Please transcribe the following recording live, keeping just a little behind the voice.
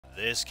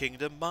This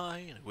kingdom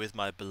mine, with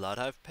my blood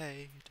I've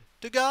paid,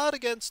 to guard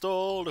against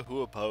all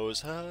who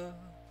oppose her.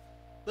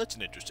 That's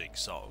an interesting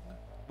song.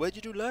 Where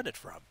did you learn it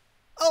from?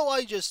 Oh,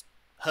 I just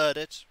heard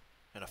it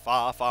in a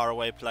far, far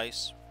away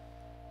place.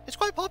 It's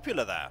quite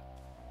popular there.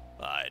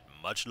 I'd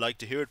much like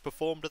to hear it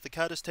performed at the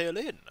Caddis Tail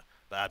Inn.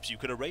 Perhaps you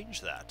could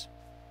arrange that.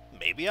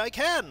 Maybe I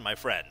can, my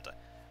friend.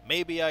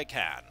 Maybe I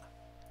can.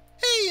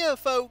 Hey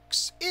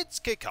folks,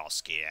 it's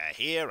Kikoskia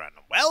here, and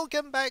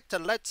welcome back to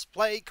Let's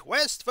Play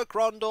Quest for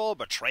Krondor,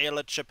 Betrayal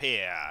at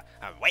Shapeir.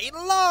 And wait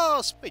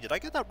loss! Wait, did I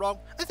get that wrong?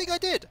 I think I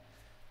did.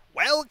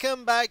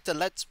 Welcome back to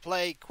Let's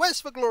Play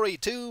Quest for Glory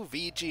 2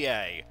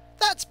 VGA.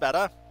 That's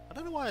better. I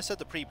don't know why I said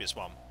the previous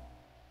one.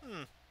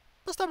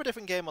 Must have a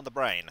different game on the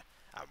brain.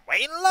 And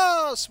when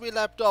last we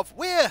left off,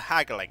 we're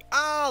haggling.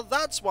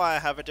 That's why I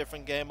have a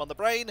different game on the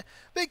brain,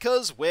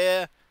 because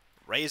we're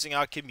raising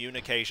our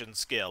communication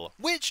skill,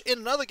 which in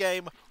another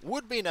game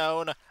would be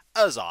known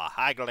as our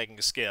haggling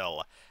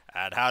skill.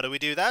 And how do we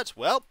do that?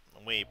 Well,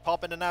 we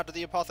pop in and out of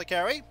the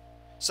apothecary,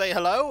 say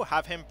hello,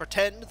 have him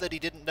pretend that he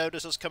didn't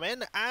notice us come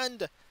in,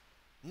 and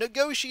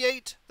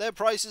negotiate their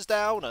prices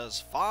down as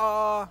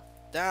far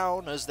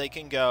down as they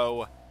can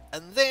go.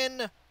 And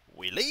then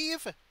we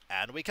leave,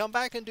 and we come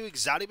back and do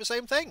exactly the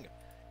same thing.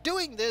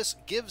 Doing this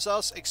gives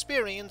us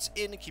experience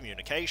in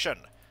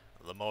communication.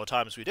 The more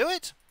times we do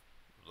it,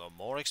 the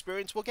more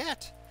experience we'll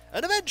get.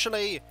 And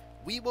eventually,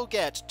 we will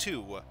get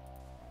to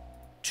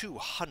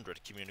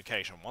 200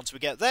 communication. Once we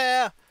get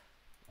there,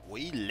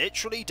 we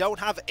literally don't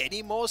have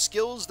any more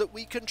skills that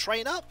we can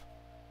train up.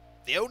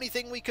 The only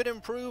thing we could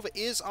improve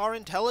is our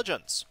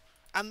intelligence.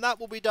 And that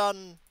will be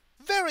done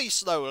very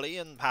slowly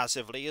and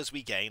passively as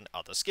we gain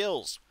other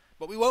skills.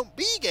 But we won't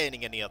be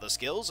gaining any other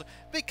skills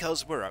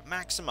because we're at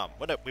maximum.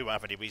 We won't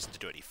have any reason to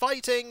do any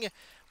fighting.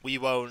 We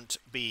won't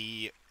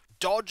be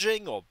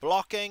dodging or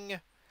blocking.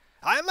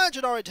 I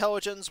imagine our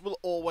intelligence will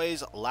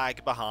always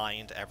lag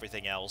behind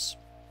everything else,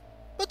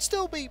 but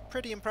still be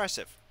pretty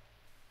impressive.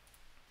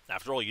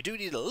 After all, you do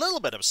need a little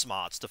bit of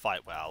smarts to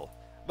fight well,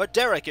 but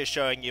Derek is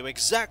showing you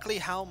exactly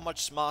how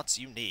much smarts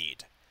you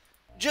need.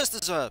 Just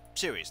as a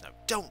serious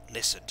note, don't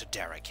listen to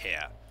Derek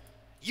here.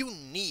 You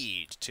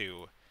need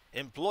to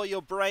employ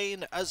your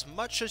brain as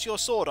much as your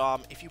sword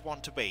arm if you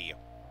want to be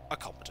a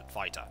competent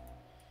fighter.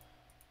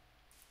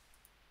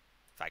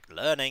 In fact,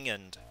 learning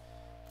and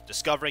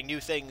discovering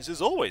new things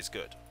is always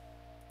good.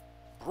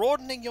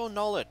 Broadening your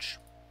knowledge.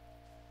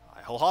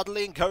 I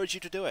wholeheartedly encourage you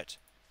to do it.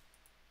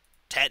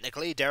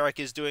 Technically, Derek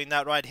is doing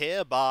that right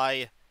here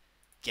by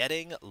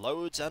getting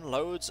loads and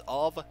loads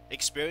of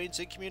experience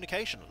in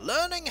communication.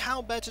 Learning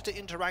how better to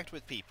interact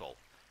with people.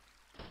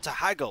 To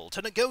haggle,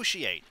 to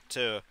negotiate,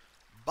 to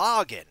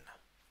bargain.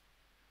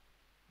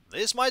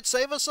 This might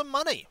save us some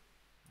money.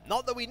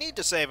 Not that we need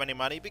to save any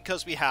money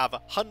because we have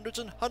hundreds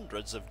and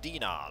hundreds of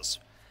dinars.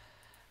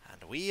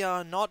 And we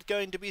are not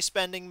going to be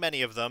spending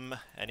many of them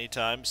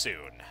anytime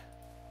soon.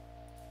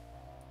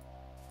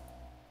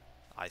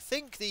 I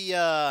think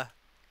the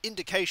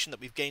indication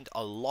that we've gained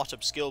a lot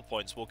of skill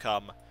points will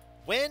come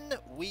when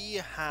we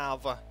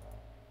have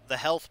the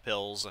health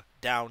pills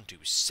down to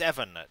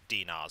 7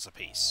 dinars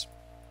apiece.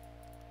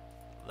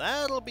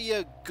 That'll be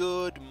a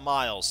good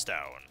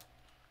milestone.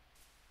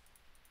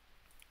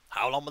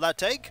 How long will that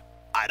take?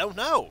 I don't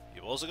know.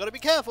 You've also got to be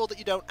careful that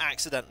you don't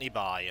accidentally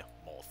buy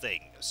more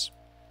things.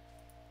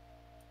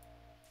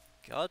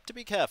 Got to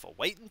be careful.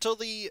 Wait until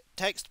the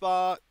text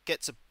bar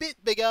gets a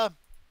bit bigger,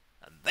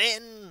 and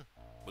then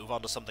move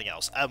on to something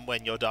else. And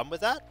when you're done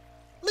with that,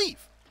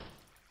 leave.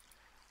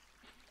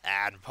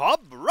 And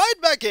pop right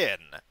back in.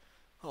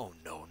 Oh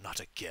no,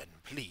 not again,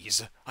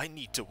 please. I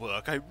need to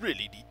work. I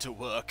really need to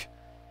work.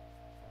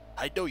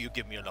 I know you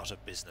give me a lot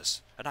of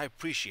business, and I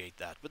appreciate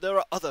that, but there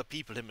are other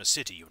people in the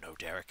city, you know,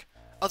 Derek.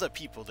 Other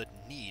people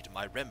that need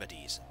my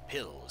remedies and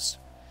pills.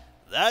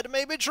 That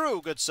may be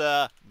true, good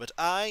sir, but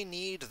I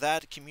need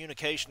that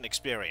communication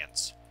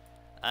experience.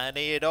 I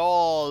need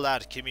all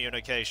that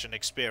communication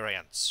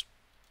experience.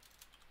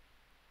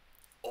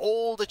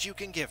 All that you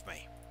can give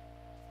me.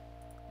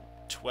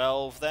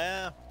 12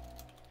 there.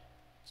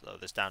 Slow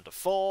this down to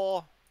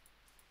 4.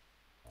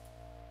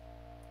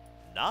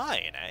 9,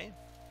 eh?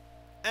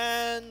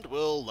 And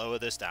we'll lower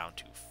this down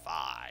to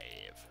 5.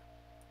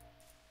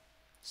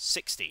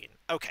 16.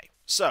 Okay,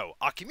 so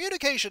our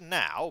communication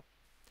now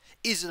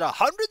is at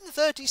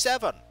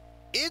 137.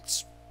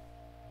 It's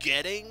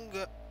getting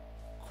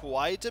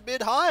quite a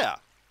bit higher.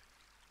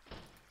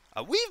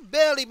 We've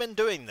barely been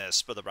doing this,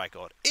 for the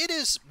record. It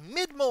is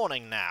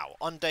mid-morning now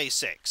on day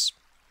 6.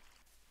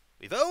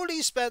 We've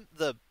only spent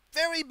the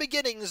very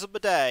beginnings of the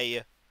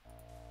day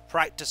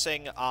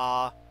practicing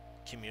our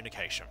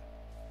communication.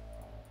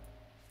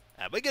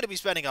 And we're going to be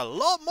spending a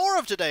lot more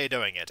of today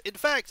doing it. In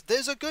fact,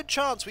 there's a good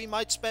chance we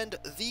might spend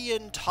the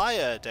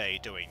entire day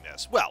doing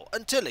this. Well,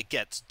 until it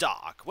gets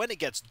dark. When it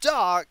gets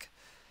dark,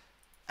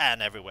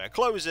 and everywhere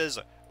closes,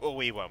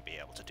 we won't be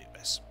able to do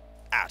this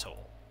at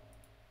all.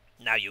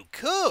 Now, you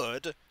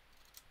could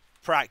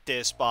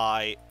practice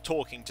by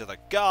talking to the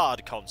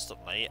guard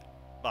constantly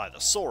by the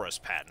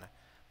Saurus pen,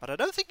 but I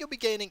don't think you'll be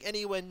gaining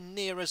anywhere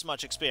near as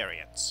much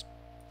experience.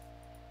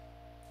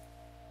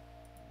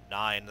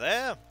 9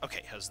 there.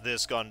 Okay, has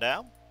this gone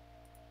down?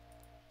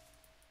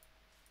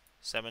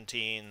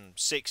 17,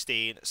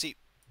 16. See,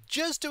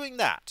 just doing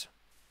that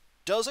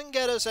doesn't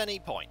get us any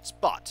points,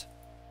 but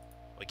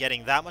we're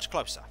getting that much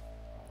closer.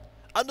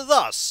 And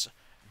thus,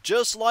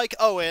 just like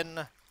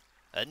Owen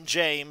and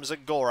James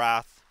and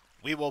Gorath,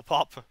 we will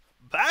pop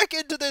back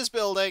into this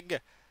building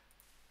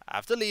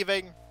after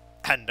leaving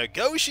and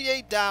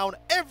negotiate down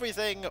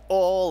everything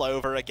all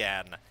over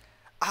again.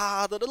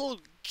 Ah, the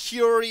little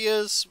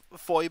curious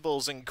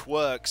foibles and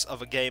quirks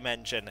of a game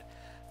engine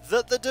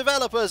that the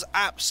developers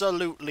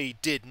absolutely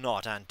did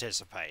not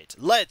anticipate.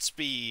 Let's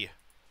be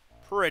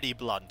pretty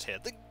blunt here.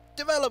 The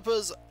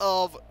developers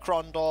of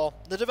Krondor,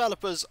 the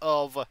developers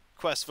of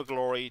Quest for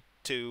Glory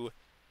 2,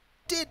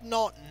 did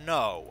not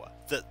know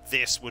that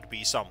this would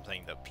be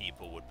something that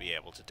people would be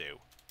able to do.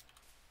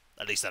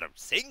 At least I don't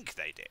think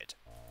they did.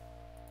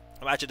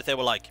 Imagine if they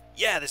were like,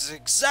 yeah, this is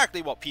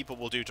exactly what people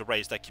will do to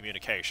raise their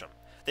communication.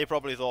 They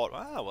probably thought,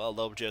 ah, well,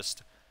 they'll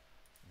just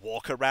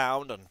walk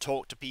around and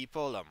talk to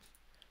people, and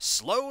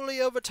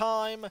slowly over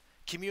time,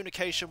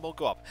 communication will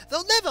go up.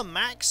 They'll never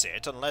max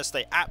it unless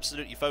they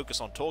absolutely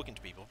focus on talking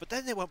to people, but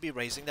then they won't be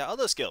raising their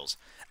other skills.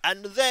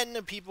 And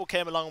then people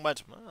came along and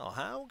went, well,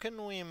 how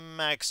can we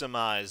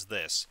maximize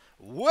this?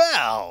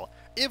 Well,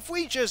 if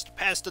we just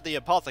pester the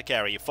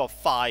apothecary for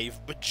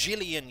 5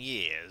 bajillion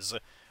years,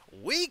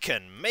 we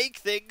can make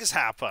things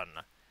happen.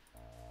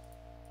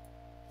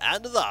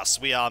 And thus,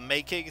 we are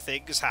making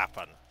things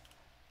happen.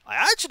 I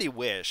actually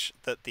wish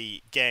that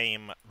the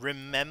game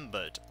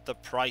remembered the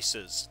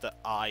prices that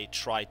I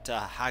tried to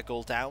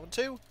haggle down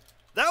to.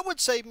 That would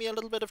save me a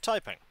little bit of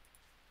typing.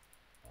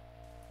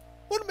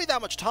 Wouldn't be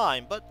that much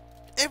time, but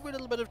every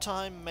little bit of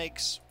time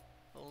makes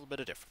a little bit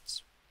of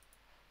difference.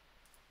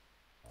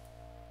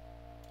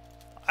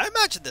 I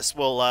imagine this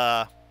will,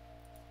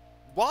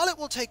 while it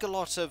will take a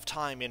lot of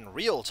time in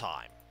real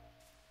time,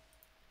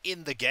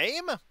 in the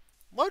game,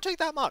 won't take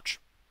that much.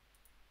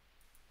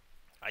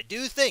 I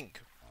do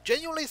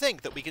genuinely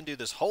think that we can do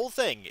this whole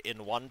thing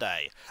in one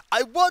day.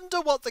 I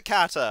wonder what the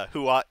Kata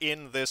who are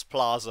in this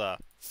plaza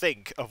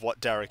think of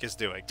what Derek is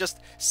doing. Just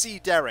see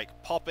Derek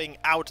popping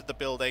out of the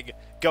building,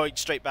 going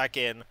straight back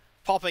in,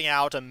 popping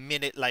out a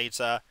minute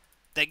later,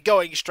 then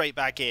going straight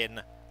back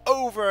in,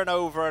 over and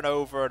over and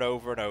over and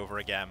over and over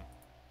again.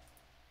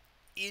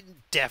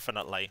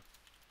 Indefinitely.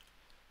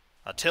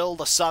 Until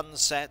the sun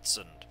sets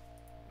and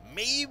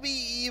maybe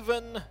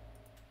even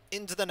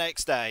into the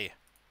next day.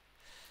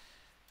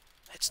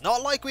 It's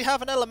not like we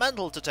have an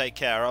elemental to take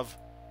care of.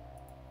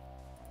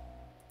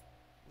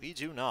 We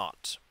do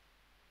not.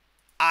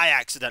 I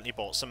accidentally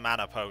bought some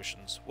mana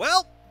potions.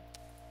 Well,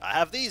 I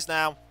have these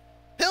now.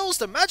 Pills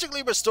to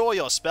magically restore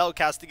your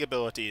spellcasting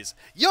abilities.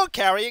 You're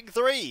carrying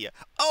 3.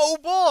 Oh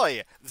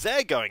boy!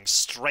 They're going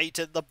straight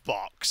in the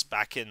box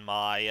back in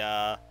my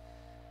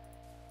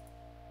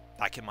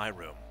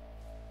room.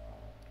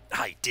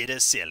 I did a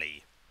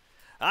silly.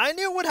 I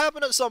knew it would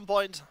happen at some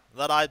point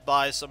that I'd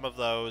buy some of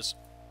those.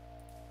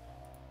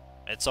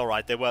 It's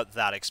alright, they weren't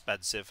that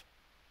expensive.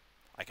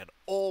 I can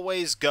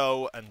always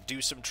go and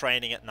do some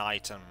training at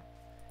night and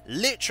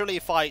literally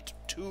fight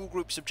 2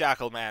 groups of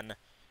jackal men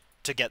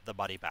to get the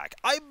money back.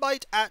 I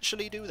might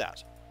actually do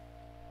that.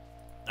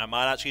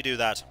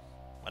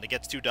 When it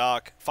gets too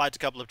dark, fight a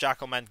couple of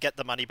jackal men, get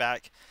the money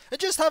back,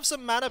 and just have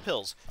some mana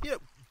pills. You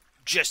know,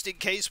 just in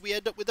case we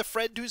end up with a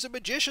friend who's a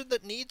magician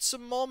that needs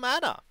some more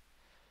mana.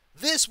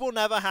 This will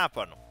never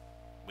happen.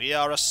 We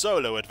are a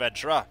solo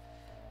adventurer.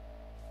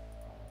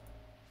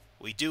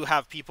 We do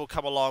have people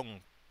come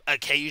along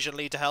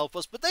occasionally to help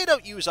us, but they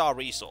don't use our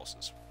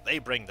resources. They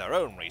bring their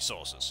own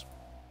resources.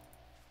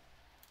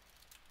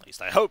 At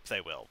least I hope they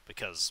will,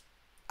 because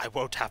I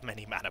won't have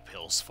many mana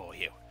pills for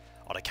you,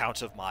 on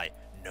account of my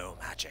no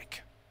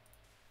magic.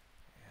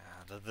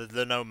 Yeah,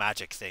 the no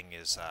magic thing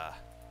is a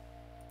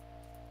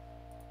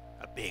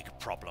big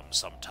problem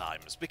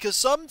sometimes, because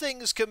some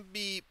things can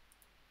be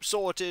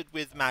sorted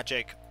with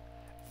magic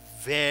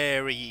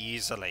very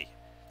easily.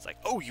 It's like,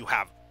 oh, you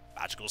have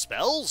magical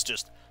spells,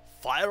 just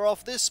fire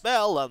off this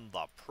spell and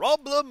the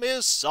problem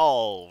is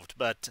solved.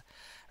 But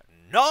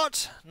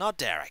not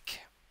Derek.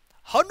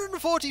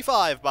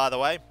 145, by the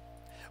way.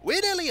 We're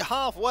nearly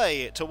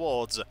halfway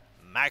towards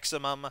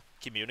maximum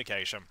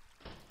communication.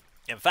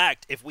 In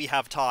fact, if we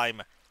have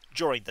time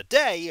during the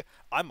day,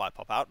 I might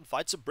pop out and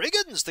fight some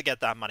brigands to get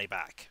that money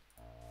back.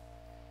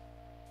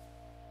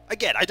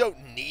 Again, I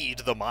don't need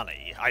the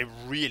money. I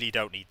really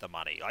don't need the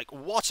money. Like,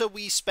 what are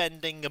we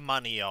spending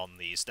money on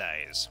these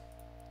days?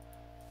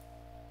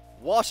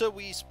 What are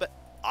we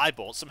I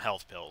bought some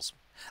health pills.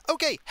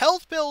 Okay,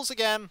 health pills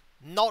again,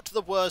 not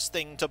the worst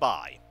thing to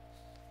buy.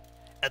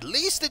 At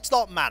least it's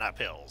not mana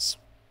pills.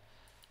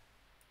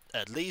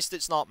 At least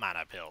it's not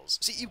mana pills.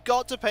 See, you've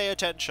got to pay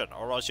attention,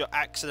 or else you'll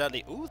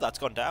accidentally... Ooh, that's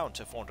gone down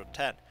to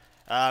 410.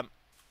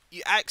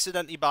 You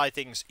accidentally buy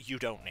things you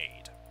don't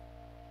need.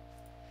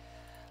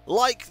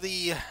 Like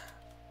the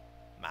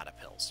mana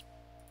pills.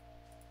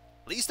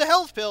 At least the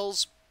health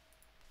pills,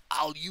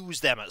 I'll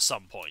use them at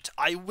some point.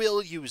 I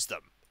will use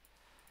them.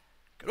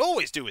 Could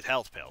always do with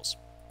health pills.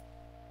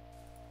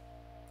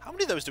 How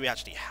many of those do we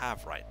actually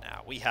have right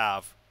now? We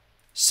have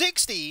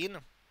 16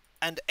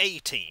 and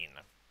 18.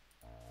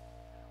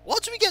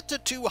 Once we get to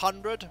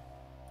 200,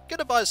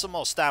 gonna buy some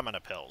more stamina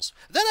pills.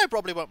 Then I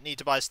probably won't need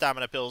to buy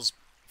stamina pills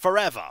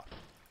forever.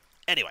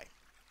 Anyway,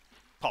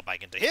 pop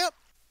back into here.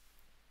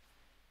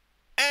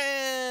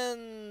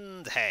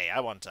 And hey, I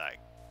want to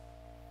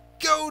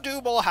go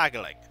do more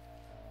haggling.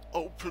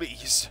 Oh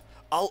please,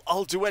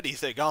 I'll do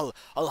anything. I'll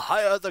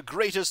hire the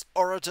greatest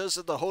orators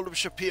in the whole of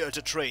Shapeir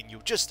to train you.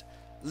 Just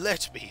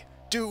let me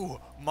do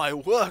my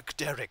work,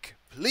 Derek.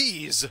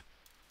 Please.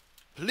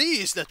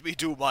 Please let me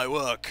do my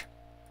work.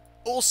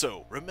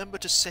 Also, remember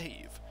to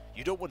save.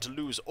 You don't want to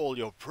lose all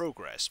your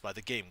progress by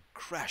the game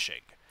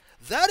crashing.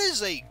 That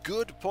is a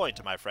good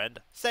point, my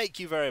friend. Thank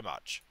you very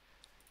much.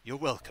 You're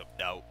welcome.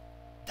 Now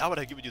that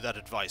I've given you that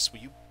advice, will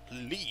you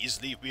please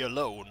leave me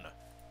alone?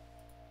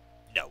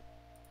 No.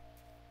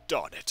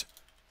 Darn it.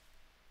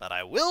 But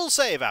I will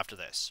save after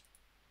this.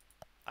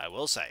 I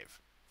will save.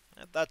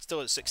 And that's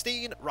still at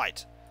 16.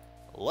 Right.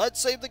 Let's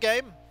save the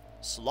game.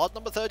 Slot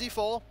number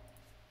 34.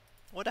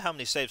 I wonder how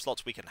many save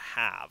slots we can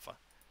have.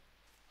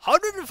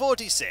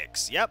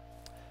 146.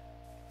 Yep.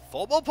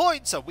 4 more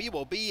points and we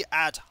will be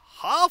at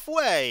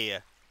halfway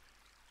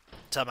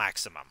to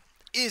maximum.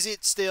 Is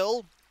it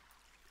still?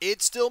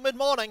 It's still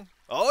mid-morning.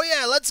 Oh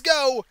yeah, let's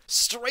go.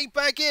 Straight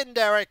back in,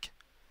 Derek.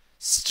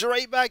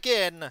 Straight back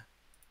in.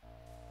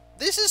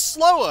 This is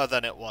slower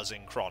than it was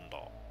in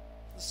Krondor.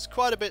 This is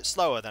quite a bit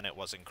slower than it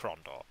was in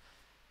Krondor.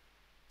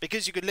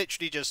 Because you could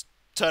literally just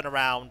turn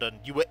around and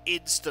you were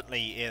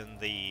instantly in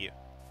the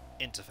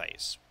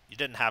interface. You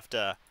didn't have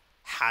to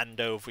hand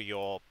over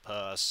your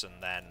purse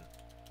and then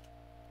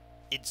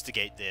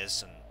instigate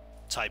this and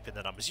type in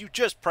the numbers. You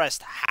just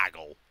pressed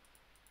haggle.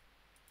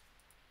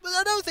 But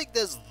I don't think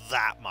there's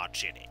that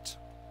much in it.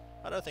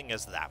 I don't think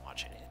there's that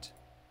much in it.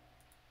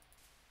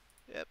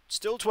 Yep,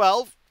 still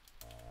 12.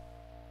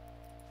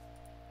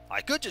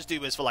 I could just do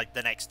this for like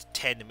the next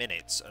 10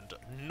 minutes and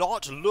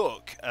not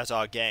look at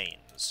our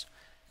gains.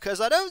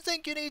 Because I don't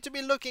think you need to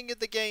be looking at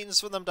the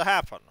gains for them to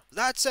happen.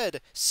 That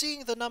said,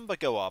 seeing the number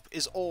go up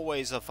is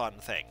always a fun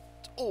thing.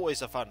 It's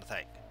always a fun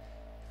thing.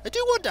 I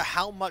do wonder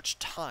how much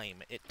time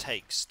it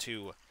takes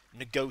to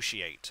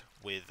negotiate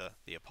with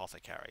the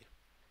apothecary.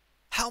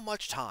 How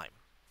much time?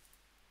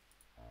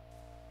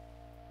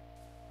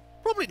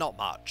 Probably not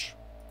much.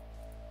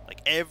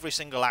 Like every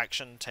single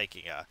action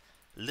taking a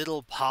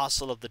little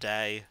parcel of the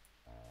day.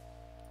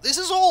 This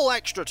is all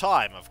extra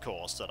time, of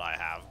course, that I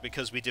have,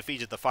 because we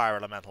defeated the fire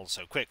elemental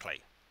so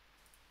quickly.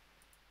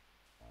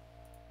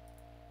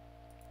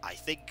 I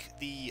think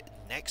the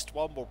next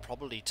one will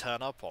probably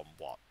turn up on,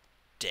 what,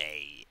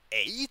 day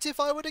 8, if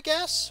I were to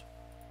guess?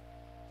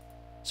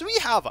 So we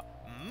have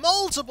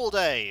multiple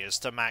days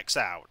to max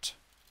out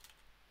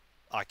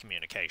our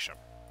communication.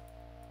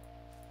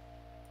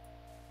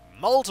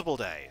 Multiple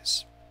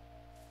days.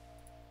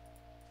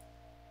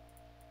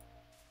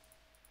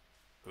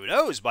 Who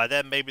knows, by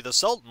then maybe the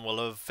Sultan will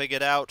have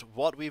figured out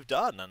what we've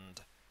done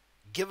and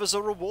give us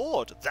a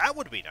reward. That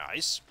would be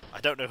nice.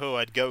 I don't know who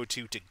I'd go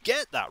to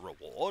get that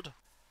reward.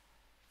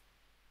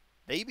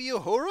 Maybe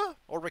Uhura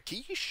or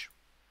Rakesh?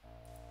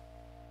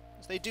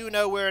 As they do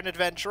know we're an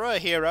adventurer, a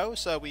hero,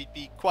 so we'd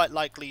be quite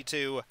likely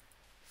to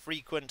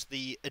frequent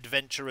the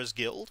Adventurers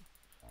Guild.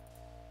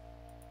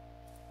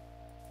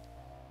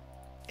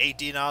 8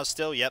 dinars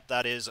still, yep,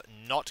 that is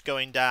not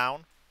going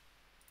down.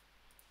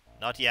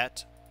 Not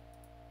yet.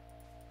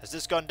 Has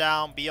this gone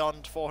down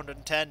beyond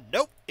 410?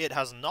 Nope, it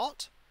has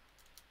not.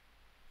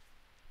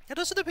 There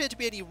doesn't appear to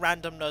be any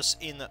randomness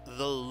in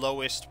the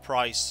lowest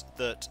price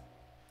that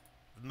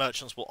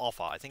merchants will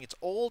offer. I think it's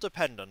all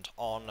dependent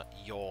on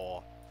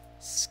your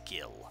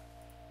skill.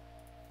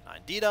 9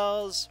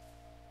 dinars.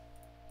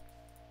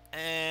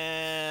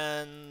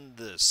 And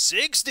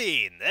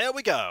 16. There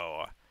we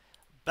go.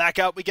 Back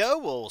out we go.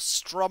 We'll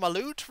strum a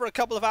loot for a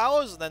couple of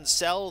hours and then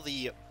sell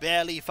the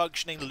barely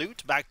functioning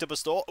loot back to the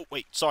store. Oh,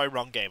 wait, sorry,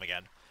 wrong game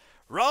again.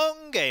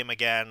 Wrong game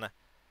again.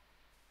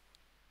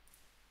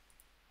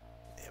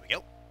 There we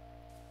go.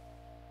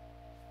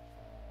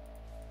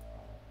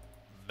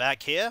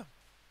 Back here.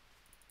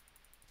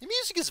 The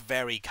music is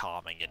very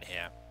calming in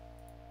here.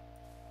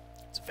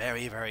 It's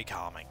very, very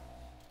calming.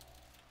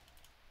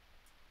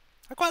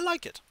 I quite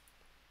like it.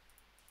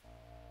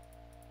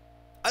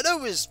 I know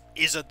this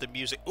isn't the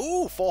music.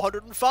 Ooh,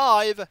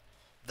 405.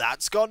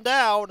 That's gone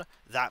down.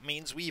 That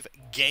means we've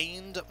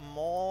gained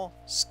more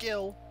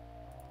skill.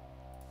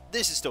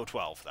 This is still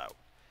 12, though.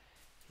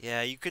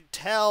 Yeah, you could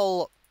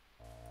tell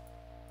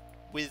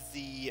with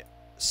the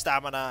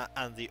stamina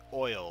and the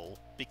oil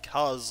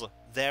because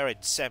they're in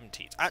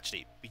 17s.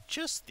 Actually, be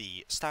just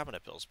the stamina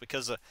pills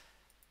because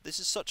this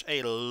is such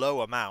a low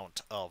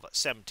amount of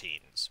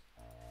 17s.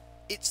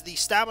 It's the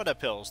stamina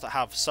pills that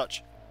have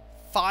such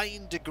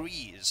fine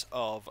degrees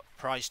of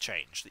price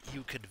change that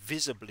you could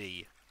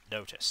visibly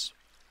notice.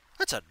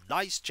 That's a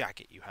nice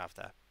jacket you have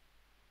there.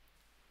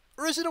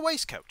 Or is it a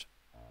waistcoat?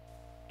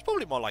 It's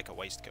probably more like a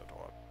waistcoat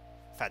or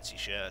fancy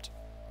shirt.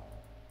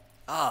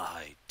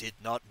 I did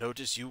not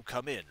notice you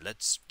come in.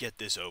 Let's get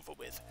this over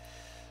with.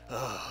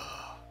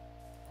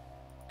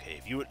 Okay,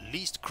 if you at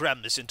least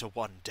cram this into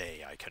one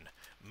day, I can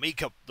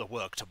make up the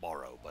work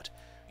tomorrow, but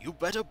you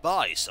better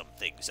buy some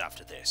things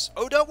after this.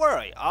 Oh, don't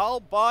worry, I'll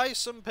buy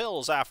some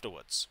pills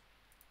afterwards.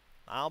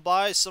 I'll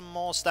buy some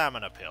more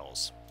stamina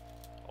pills.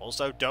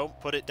 Also, don't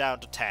put it down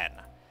to 10.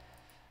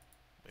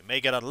 We may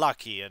get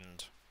unlucky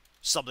and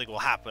something will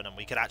happen and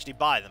we can actually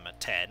buy them at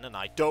 10, and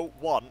I don't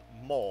want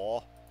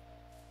more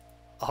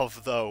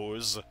of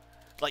those.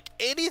 Like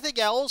anything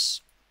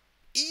else,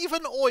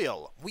 even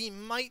oil. We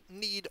might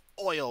need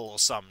oil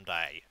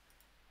someday.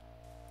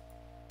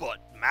 But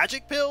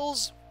magic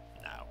pills?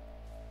 No.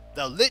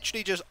 They'll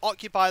literally just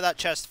occupy that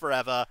chest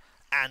forever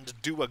and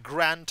do a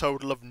grand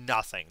total of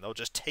nothing. They'll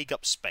just take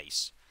up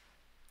space.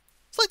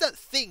 It's like that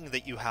thing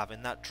that you have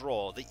in that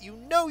drawer that you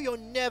know you're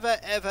never,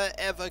 ever,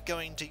 ever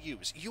going to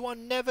use. You are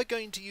never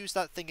going to use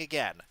that thing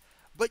again,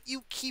 but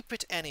you keep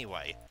it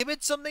anyway. If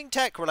it's something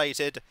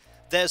tech-related,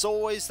 there's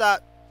always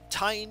that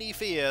tiny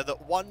fear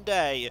that one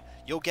day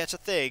you'll get a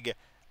thing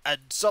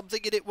and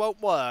something in it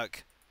won't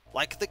work.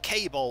 Like the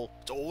cable.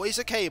 It's always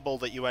a cable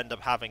that you end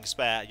up having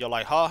spare. You're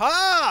like,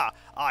 ha-ha!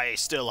 I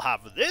still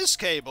have this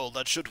cable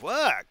that should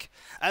work.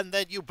 And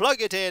then you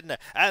plug it in,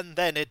 and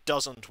then it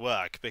doesn't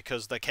work,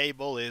 because the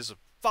cable is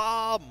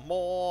far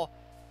more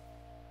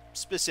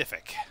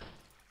specific.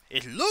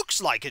 It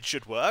looks like it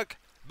should work,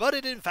 but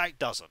it in fact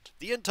doesn't.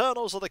 The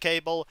internals of the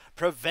cable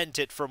prevent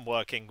it from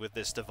working with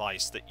this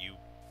device that you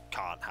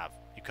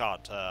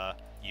can't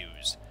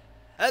use.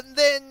 And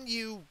then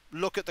you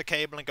look at the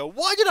cable and go,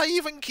 why did I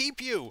even keep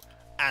you?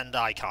 And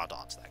I can't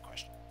answer that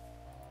question.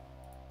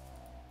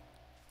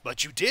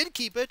 But you did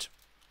keep it.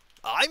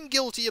 I'm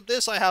guilty of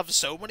this. I have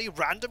so many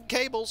random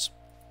cables.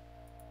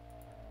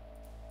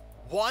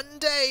 One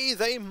day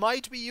they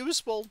might be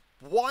useful.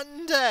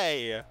 One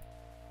day.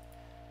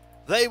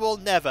 They will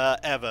never,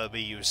 ever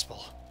be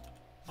useful.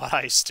 But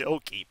I still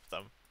keep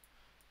them.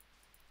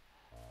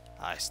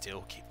 I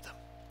still keep them.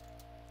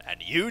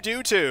 And you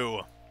do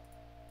too.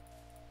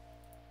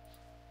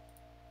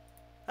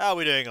 How are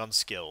we doing on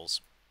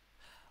skills?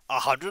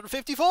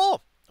 154!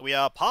 We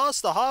are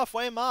past the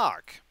halfway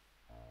mark.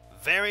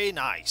 Very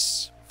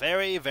nice.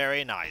 Very,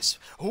 very nice.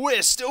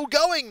 We're still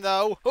going,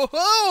 though!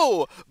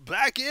 Ho-ho!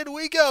 Back in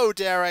we go,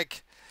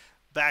 Derek!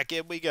 Back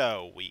in we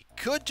go. We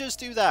could just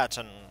do that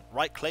and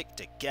right-click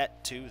to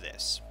get to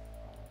this.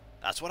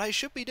 That's what I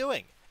should be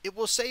doing. It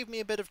will save me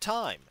a bit of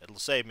time. It'll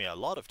save me a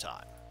lot of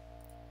time.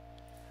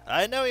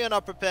 I know you're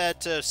not prepared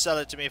to sell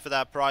it to me for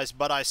that price,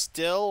 but I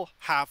still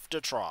have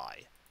to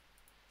try.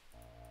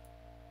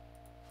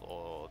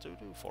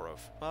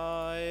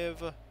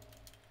 405. And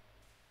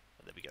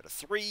then we go to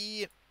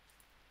 3.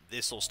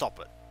 This will stop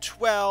at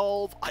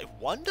 12. I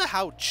wonder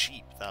how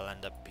cheap they'll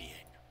end up being.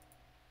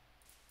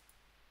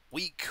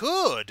 We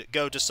could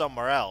go to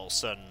somewhere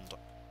else and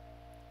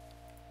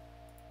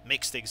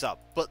mix things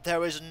up, but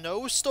there is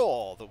no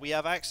store that we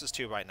have access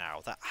to right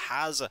now that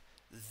has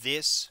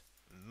this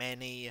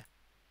many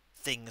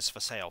things for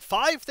sale.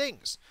 5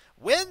 things!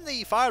 When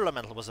the Fire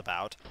Elemental was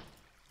about,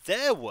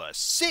 there were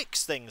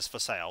 6 things for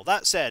sale.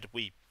 That said,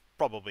 we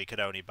probably could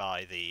only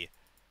buy the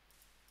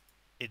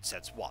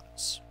incense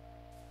once.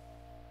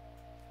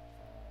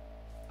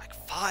 Like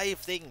 5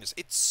 things.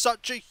 It's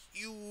such a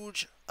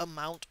huge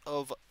amount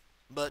of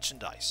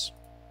merchandise.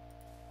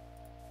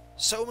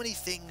 So many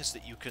things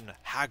that you can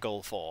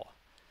haggle for.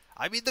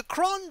 I mean, the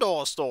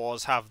Krondor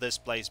stores have this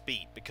place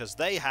beat because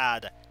they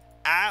had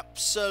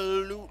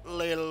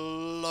absolutely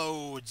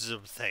loads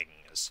of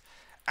things.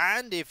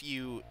 And if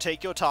you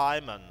take your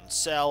time and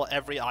sell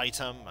every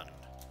item and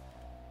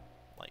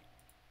like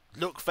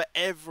look for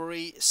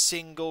every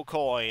single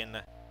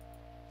coin,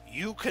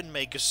 you can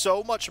make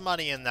so much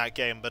money in that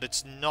game that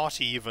it's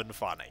not even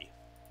funny.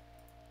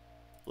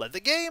 Like, the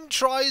game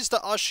tries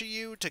to usher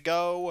you to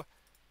go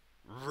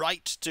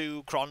right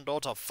to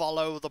Krondor to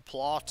follow the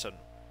plot and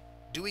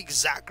do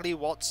exactly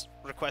what's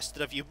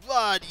requested of you,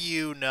 but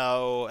you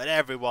know, and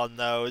everyone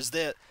knows,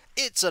 that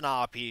it's an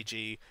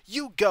RPG.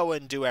 You go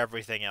and do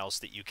everything else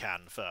that you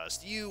can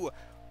first. You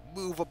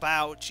move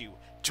about, you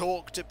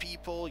talk to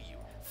people, you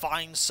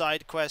find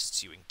side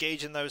quests, you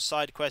engage in those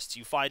side quests,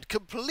 you find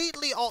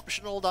completely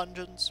optional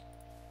dungeons.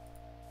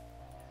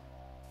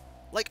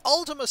 Like,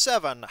 Ultima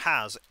 7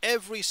 has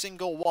every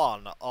single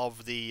one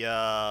of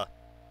the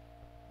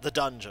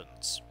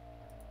dungeons.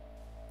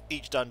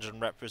 Each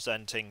dungeon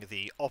representing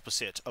the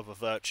opposite of a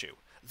virtue.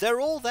 They're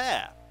all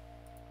there.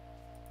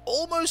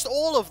 Almost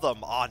all of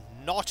them are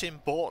not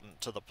important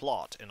to the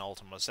plot in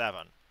Ultima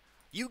 7.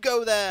 You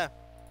go there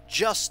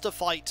just to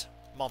fight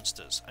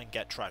monsters and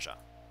get treasure.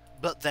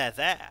 But they're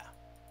there.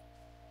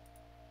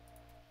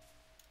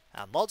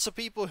 And lots of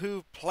people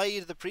who've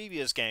played the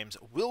previous games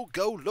will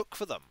go look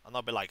for them. And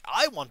they'll be like,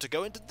 I want to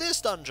go into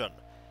this dungeon.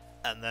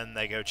 And then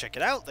they go check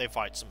it out. They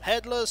fight some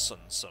headless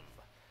and some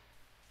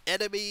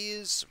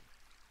enemies.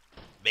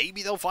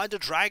 Maybe they'll find a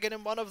dragon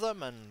in one of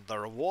them, and the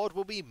reward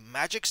will be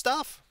magic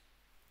stuff.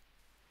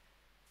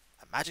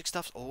 And magic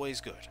stuff's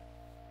always good.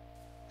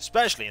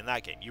 Especially in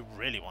that game, you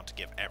really want to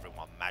give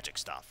everyone magic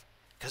stuff.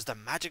 Because the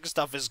magic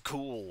stuff is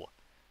cool.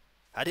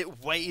 And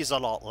it weighs a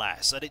lot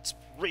less, and it's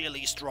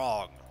really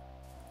strong.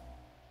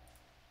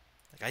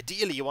 Like,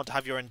 ideally, you want to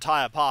have your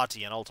entire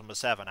party in Ultima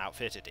 7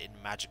 outfitted in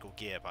magical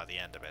gear by the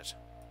end of it.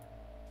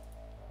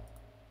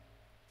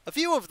 A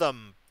few of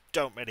them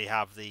don't really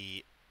have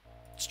the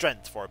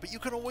strength for it, but you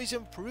can always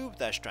improve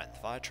their strength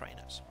via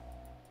trainers.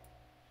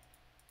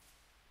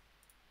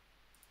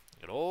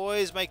 You can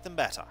always make them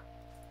better.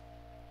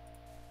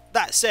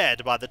 That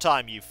said, by the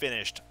time you've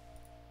finished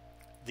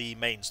the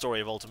main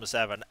story of Ultima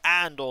 7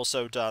 and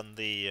also done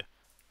the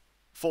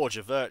Forge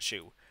of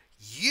Virtue,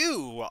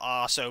 you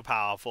are so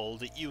powerful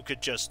that you could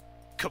just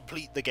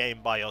complete the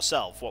game by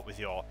yourself, what with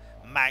your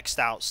maxed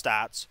out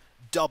stats,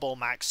 double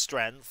max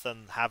strength,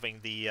 and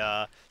having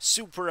the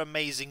super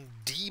amazing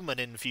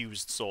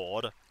demon-infused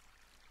sword.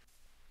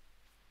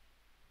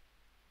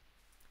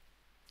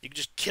 You can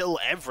just kill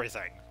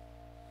everything.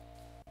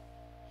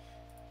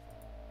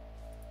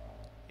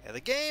 Yeah, the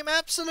game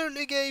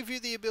absolutely gave you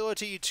the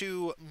ability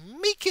to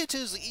make it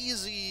as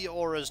easy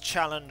or as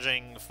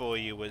challenging for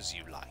you as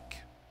you like.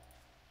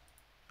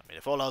 I mean,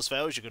 if all else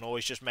fails, you can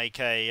always just make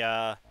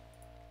a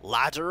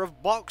ladder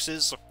of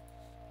boxes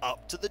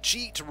up to the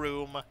cheat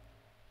room.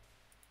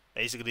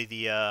 Basically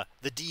the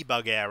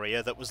debug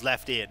area that was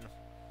left in.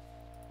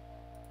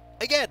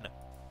 Again,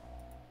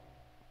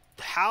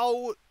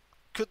 how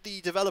could the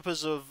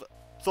developers have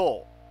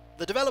thought?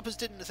 The developers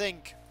didn't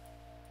think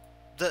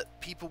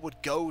that people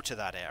would go to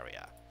that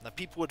area, that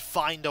people would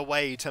find a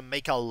way to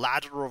make a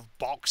ladder of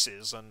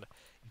boxes and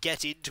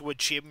get into a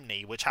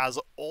chimney which has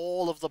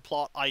all of the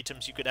plot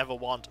items you could ever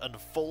want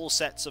and full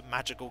sets of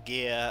magical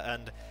gear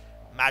and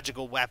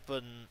magical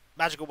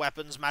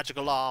weapons,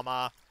 magical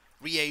armor,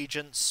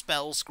 reagents,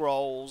 spell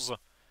scrolls.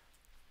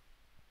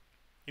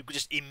 You could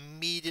just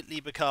immediately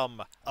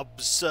become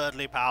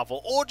absurdly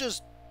powerful, or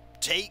just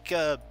take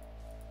a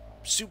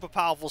super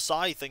powerful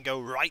scythe and go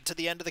right to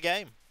the end of the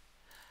game.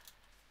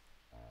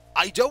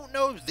 I don't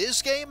know if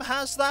this game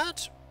has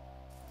that.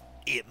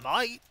 It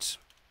might.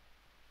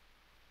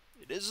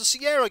 It is a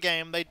Sierra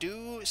game. They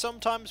do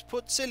sometimes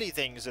put silly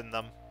things in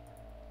them.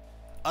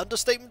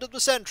 Understatement of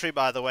the century,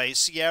 by the way,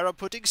 Sierra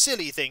putting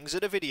silly things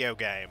in a video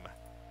game.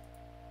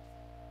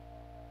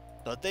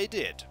 But they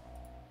did.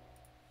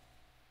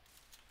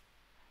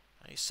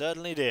 They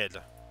certainly did.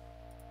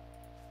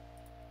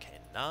 Okay,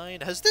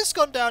 9. Has this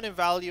gone down in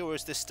value, or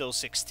is this still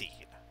 16?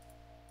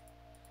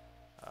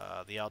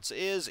 The answer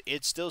is,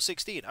 it's still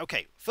 16.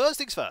 Okay, first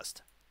things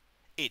first.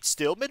 It's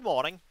still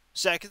mid-morning.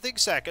 Second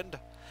things second.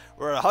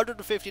 We're at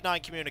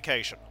 159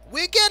 communication.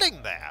 We're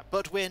getting there,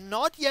 but we're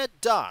not yet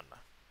done.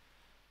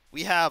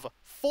 We have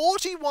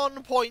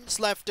 41 points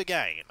left to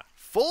gain.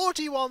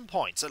 41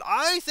 points, and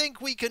I think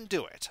we can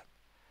do it.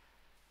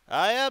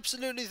 I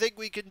absolutely think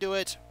we can do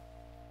it.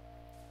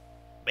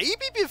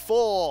 Maybe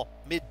before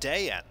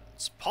midday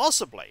ends.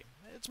 Possibly.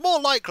 It's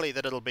more likely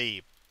that it'll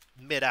be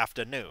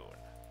mid-afternoon.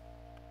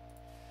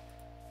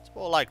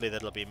 More likely that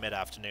it'll be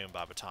mid-afternoon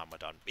by the time we're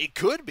done. It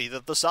could be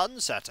that the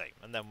sun's setting,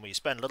 and then we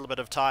spend a little bit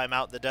of time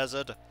out in the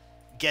desert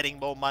getting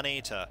more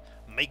money to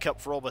make up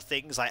for all the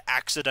things I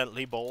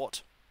accidentally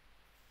bought.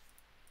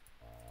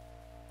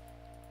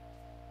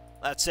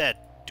 That said,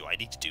 do I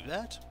need to do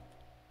that?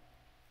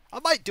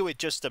 I might do it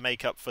just to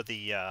make up for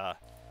the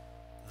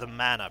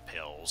mana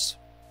pills.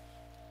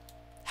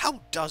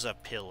 How does a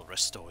pill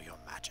restore your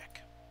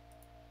magic?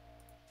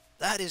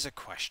 That is a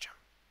question.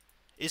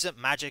 Isn't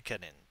magic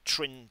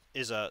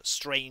is a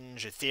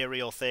strange,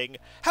 ethereal thing?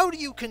 How do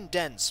you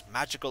condense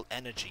magical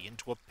energy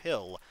into a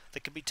pill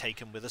that can be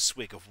taken with a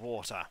swig of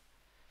water?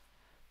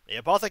 The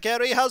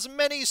apothecary has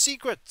many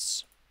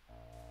secrets.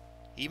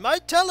 He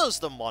might tell us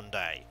them one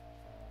day.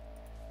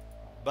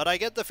 But I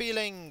get the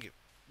feeling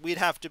we'd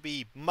have to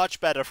be much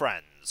better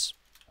friends.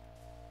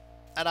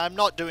 And I'm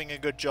not doing a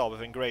good job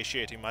of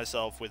ingratiating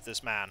myself with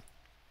this man.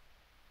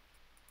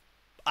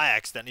 I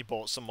accidentally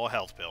bought some more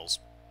health pills.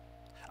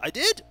 I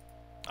did!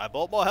 I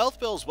bought more health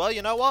pills. Well,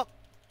 you know what?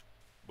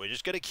 We're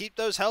just going to keep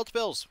those health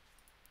pills.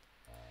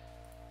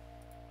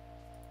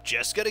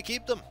 Just going to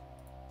keep them.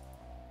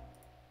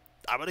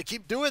 I'm going to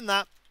keep doing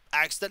that.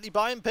 Accidentally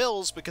buying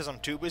pills because I'm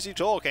too busy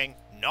talking,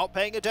 not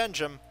paying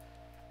attention.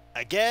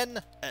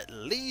 Again, at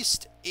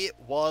least it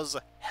was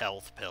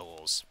health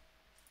pills.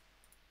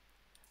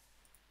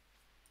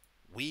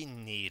 We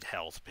need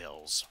health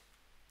pills.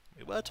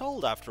 We were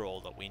told, after all,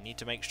 that we need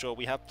to make sure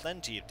we have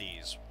plenty of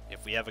these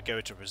if we ever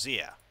go to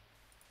Razia.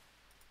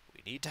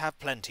 We need to have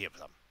plenty of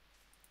them.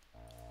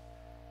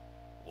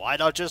 Why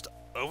not just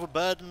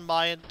overburden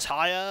my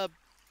entire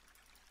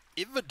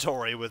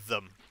inventory with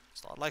them?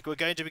 It's not like we're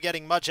going to be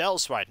getting much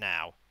else right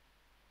now.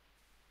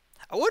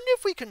 I wonder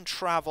if we can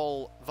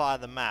travel via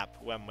the map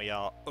when we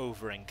are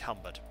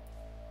over-encumbered.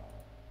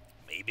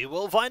 Maybe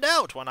we'll find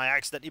out when I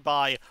accidentally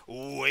buy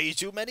way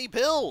too many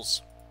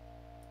pills.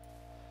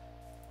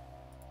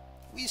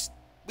 We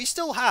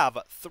still have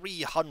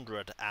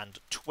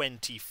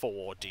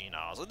 324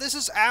 dinars, and this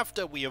is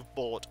after we have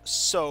bought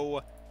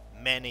so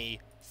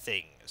many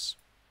things.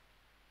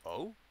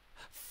 Oh?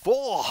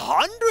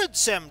 400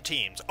 sem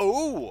teams!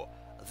 Oh,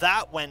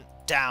 that went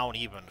down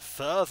even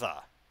further.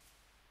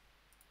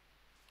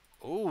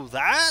 Oh,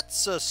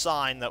 that's a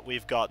sign that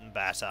we've gotten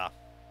better.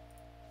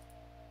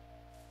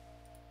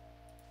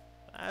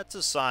 That's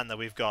a sign that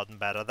we've gotten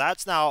better.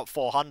 That's now at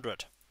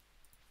 400.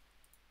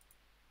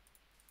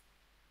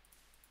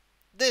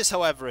 This,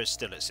 however, is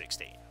still at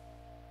 16.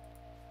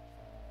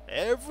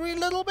 Every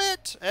little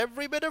bit,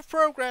 every bit of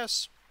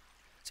progress,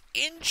 it's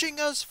inching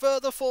us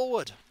further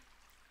forward.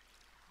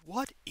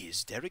 What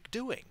is Derek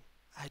doing?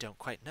 I don't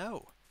quite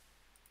know.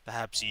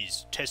 Perhaps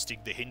he's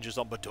testing the hinges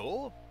on the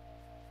door?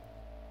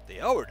 They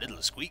are a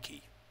little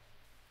squeaky.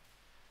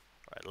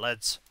 Alright,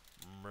 let's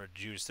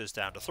reduce this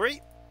down to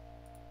 3.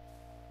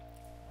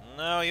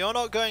 No, you're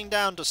not going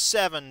down to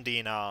 7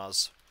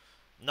 dinars.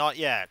 Not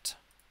yet.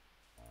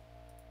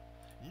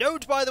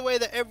 Note, by the way,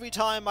 that every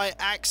time I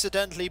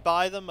accidentally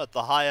buy them at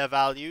the higher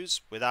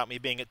values, without me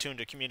being attuned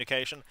to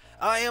communication,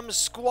 I am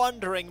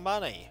squandering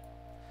money.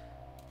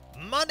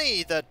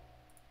 Money that,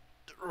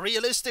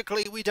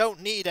 realistically, we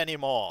don't need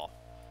anymore.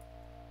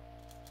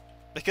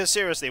 Because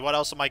seriously, what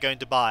else am I going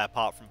to buy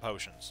apart from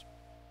potions?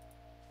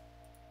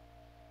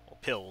 Or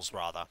pills,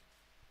 rather.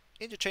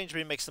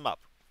 Interchangeably mix them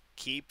up.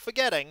 Keep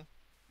forgetting,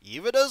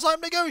 even as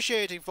I'm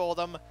negotiating for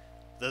them,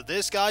 that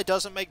this guy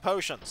doesn't make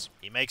potions.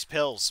 He makes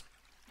pills.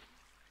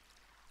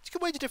 It's a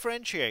good way to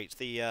differentiate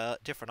the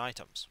different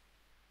items.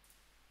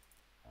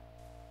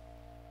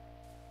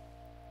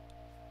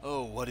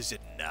 Oh, what is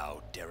it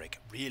now, Derek?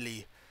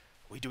 Really?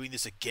 Are we doing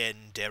this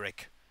again,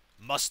 Derek?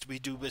 Must we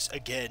do this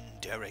again,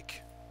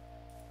 Derek?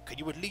 Can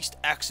you at least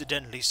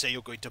accidentally say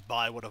you're going to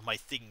buy one of my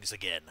things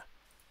again?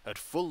 At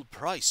full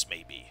price,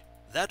 maybe.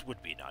 That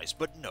would be nice,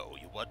 but no,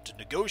 you want to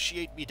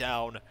negotiate me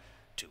down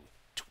to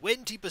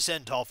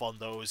 20% off on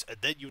those, and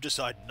then you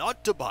decide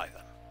not to buy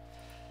them.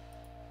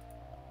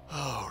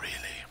 Oh,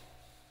 really?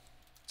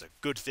 It's a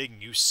good thing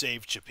you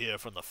saved Shapeir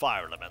from the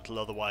fire elemental,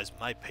 otherwise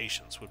my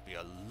patience would be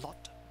a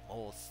lot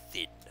more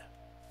thin.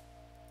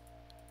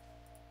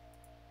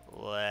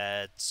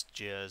 Let's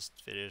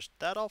just finish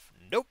that off.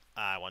 Nope,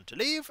 I want to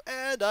leave,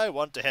 and I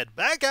want to head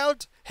back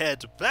out,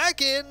 head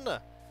back in,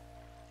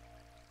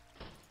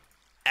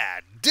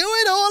 and do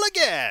it all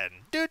again!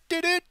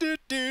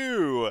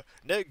 Do.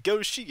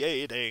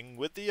 Negotiating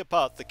with the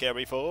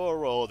apothecary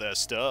for all their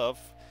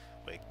stuff.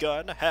 We're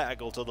gonna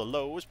haggle to the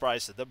lowest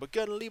price, and then we're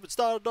gonna leave it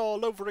started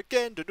all over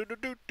again.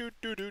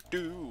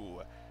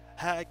 Do.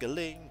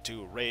 Haggling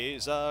to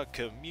raise our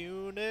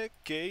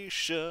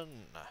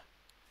communication.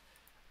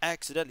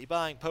 Accidentally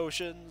buying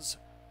potions.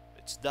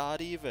 It's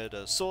not even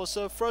a source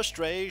of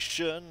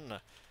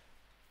frustration.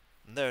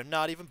 They're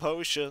not even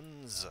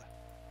potions.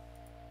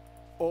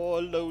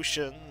 Or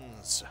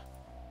lotions.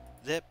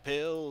 They're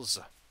pills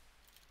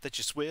that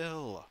you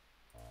swill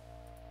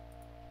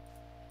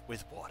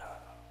with water.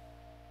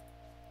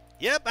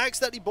 Yep,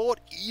 accidentally bought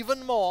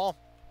even more.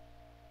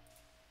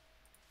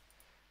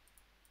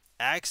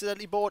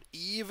 Accidentally bought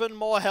even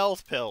more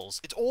health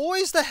pills. It's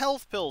always the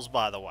health pills,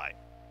 by the way.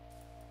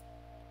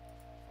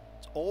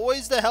 It's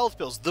always the health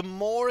pills. The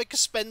more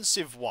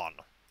expensive one.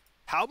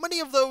 How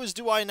many of those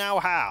do I now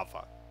have?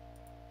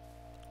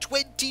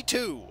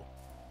 22.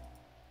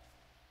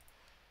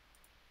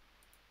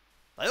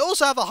 I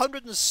also have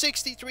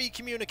 163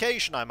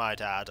 communication, I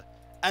might add.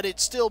 And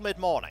it's still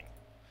mid-morning.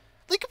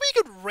 Like, if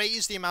we could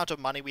raise the amount of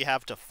money we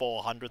have to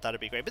 400, that'd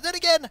be great. But then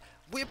again,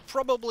 we're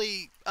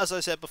probably, as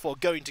I said before,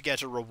 going to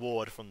get a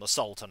reward from the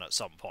Sultan at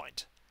some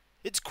point.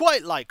 It's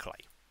quite likely.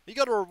 We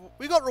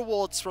got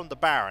rewards from the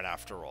Baron,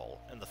 after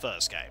all, in the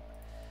first game.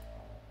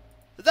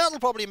 That'll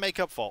probably make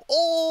up for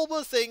all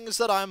the things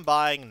that I'm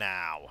buying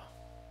now.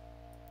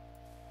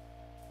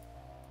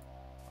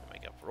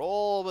 Make up for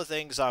all the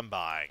things I'm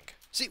buying.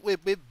 See, we're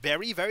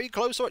very, very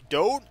close.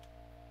 Don't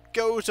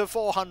go to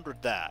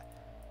 400 there.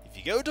 If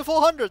you go to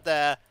 400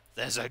 there,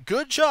 there's a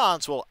good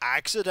chance we'll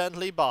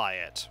accidentally buy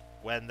it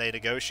when they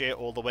negotiate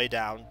all the way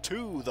down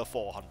to the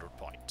 400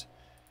 point.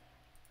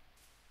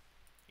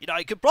 You know,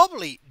 I could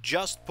probably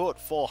just put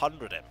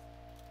 400 in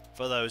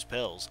for those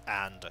pills,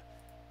 and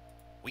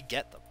we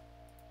get them.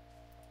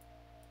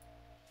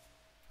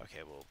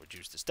 Okay, we'll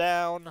reduce this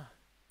down.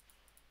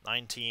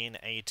 19,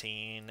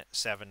 18,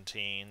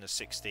 17,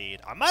 16.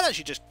 I might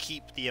actually just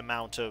keep the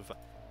amount of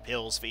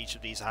pills for each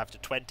of these I have to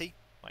 20.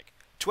 Like,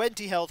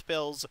 20 health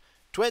pills,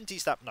 20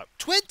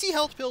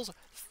 health pills,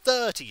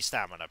 30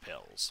 stamina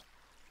pills.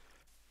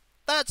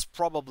 That's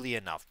probably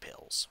enough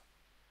pills.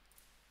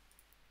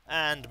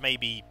 And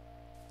maybe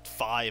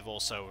 5 or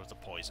so of the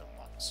poison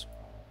ones.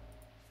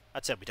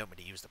 I'd say we don't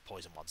really use the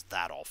poison ones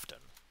that often.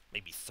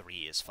 Maybe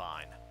 3 is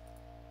fine.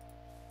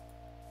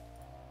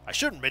 I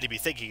shouldn't really be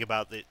thinking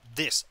about it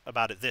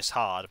this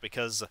hard,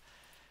 because,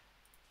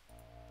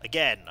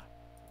 again,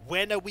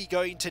 when are we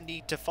going to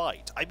need to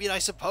fight? I mean, I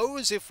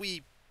suppose if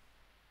we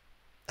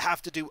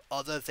have to do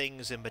other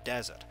things in the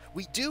desert.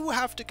 We do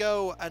have to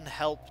go and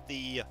help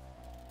the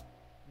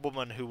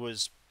woman who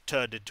was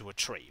turned into a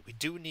tree. We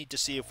do need to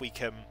see if we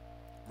can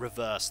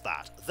reverse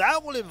that.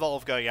 That will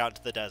involve going out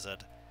into the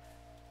desert,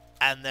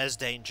 and there's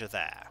danger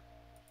there.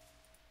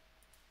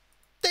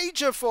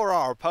 Danger for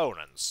our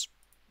opponents,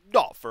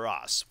 not for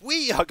us.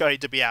 We are going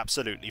to be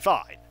absolutely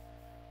fine.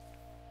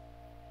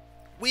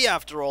 We,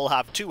 after all,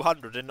 have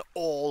 200 in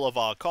all of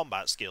our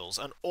combat skills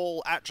and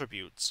all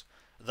attributes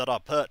that are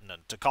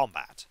pertinent to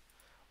combat.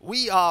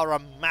 We are a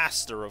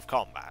master of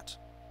combat.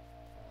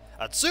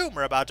 And soon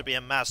we're about to be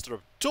a master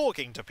of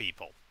talking to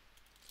people.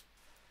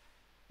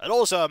 And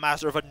also a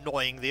master of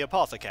annoying the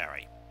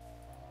apothecary.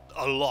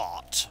 A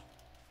lot.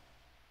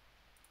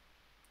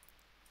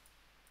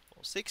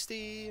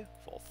 460,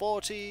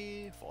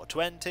 440,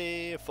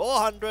 420,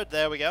 400,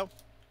 there we go.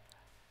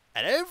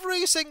 And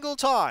every single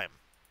time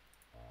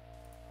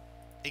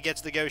it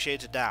gets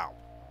negotiated down.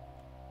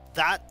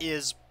 That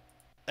is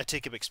a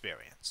tick of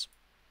experience.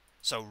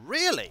 So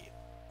really,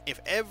 if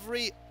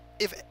every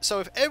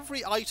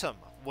item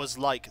was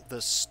like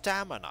the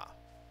stamina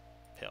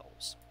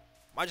pills,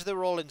 imagine they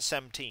were all in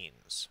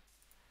 17s,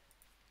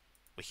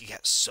 we could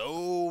get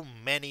so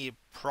many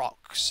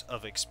procs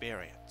of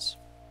experience.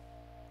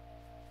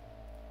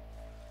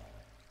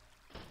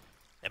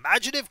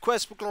 Imagine if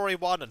Quest for Glory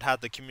 1 had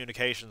the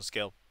communication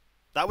skill.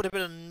 That would have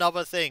been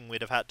another thing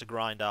we'd have had to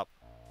grind up.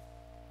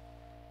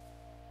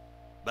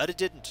 But it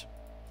didn't.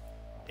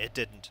 It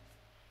didn't.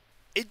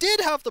 It did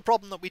have the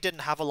problem that we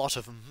didn't have a lot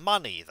of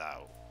money,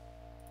 though.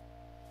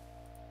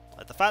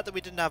 Like, the fact that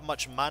we didn't have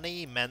much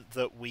money meant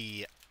that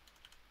we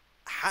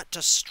had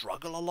to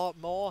struggle a lot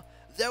more.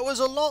 There was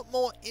a lot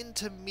more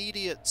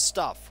intermediate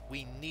stuff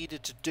we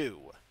needed to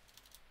do.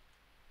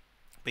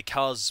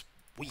 Because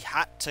we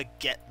had to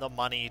get the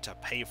money to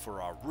pay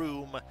for our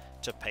room,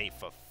 to pay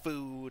for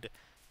food,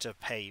 to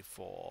pay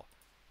for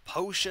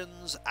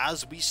potions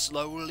as we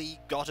slowly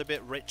got a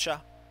bit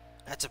richer.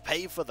 Had to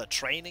pay for the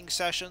training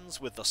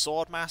sessions with the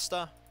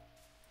Swordmaster.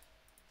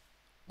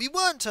 We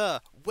weren't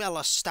a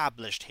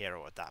well-established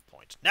hero at that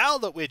point. Now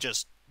that we're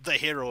just the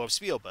hero of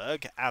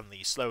Spielberg and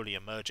the slowly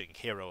emerging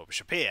hero of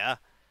Shapeir,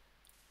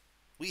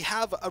 we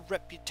have a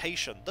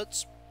reputation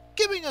that's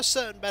giving us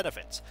certain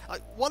benefits.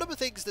 Like, one of the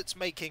things that's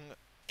making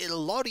it a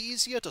lot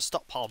easier to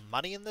stockpile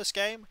money in this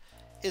game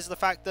is the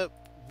fact that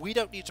we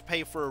don't need to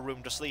pay for a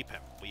room to sleep in.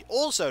 We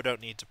also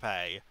don't need to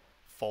pay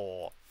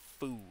for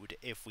food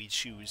if we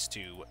choose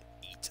to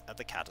eat at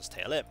the Cater's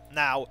Tail Inn.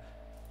 Now,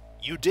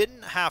 you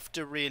didn't have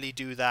to really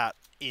do that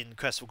in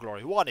Quest for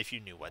Glory 1 if you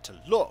knew where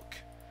to look,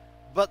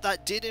 but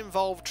that did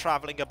involve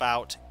travelling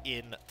about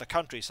in the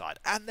countryside,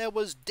 and there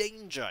was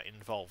danger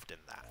involved in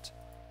that.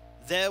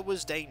 There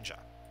was danger.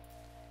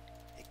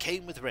 It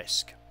came with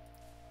risk.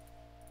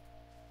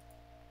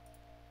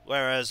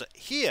 Whereas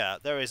here,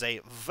 there is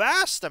a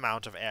vast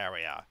amount of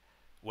area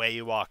where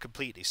you are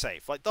completely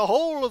safe. Like, the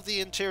whole of the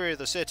interior of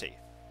the city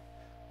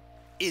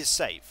is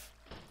safe.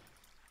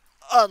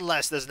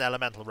 Unless there's an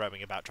elemental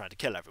roaming about trying to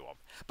kill everyone.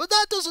 But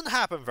that doesn't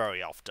happen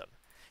very often.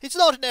 It's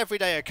not an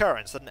everyday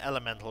occurrence that an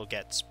elemental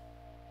gets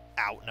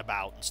out and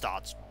about and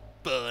starts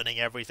burning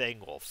everything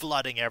or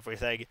flooding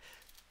everything.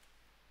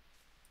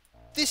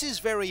 This is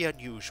very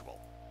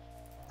unusual.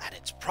 And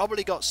it's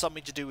probably got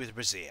something to do with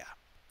Brazier.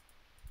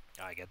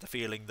 I get the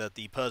feeling that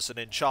the person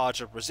in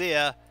charge of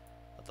Brazier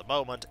at the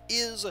moment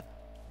is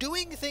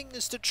doing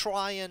things to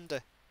try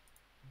and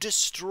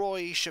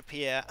destroy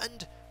Shapeir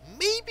and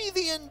maybe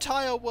the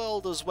entire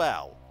world as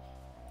well.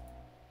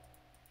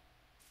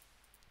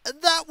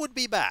 And that would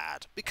be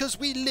bad, because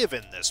we live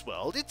in this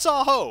world. It's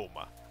our home.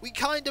 We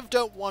kind of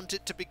don't want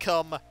it to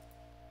become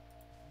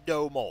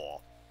no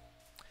more.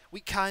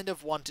 We kind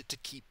of want it to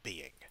keep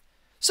being.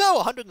 So,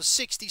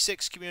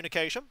 166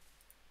 communication.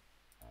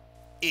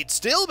 It's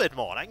still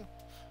mid-morning.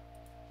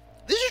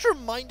 This is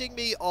reminding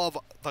me of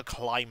the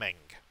climbing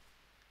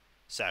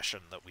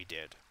session that we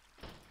did,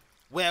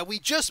 where we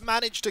just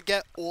managed to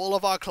get all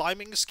of our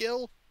climbing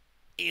skill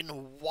in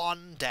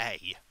one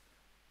day.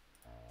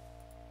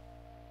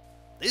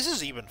 This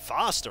is even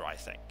faster, I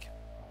think.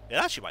 It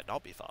actually might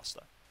not be faster.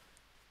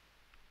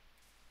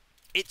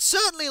 It's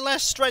certainly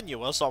less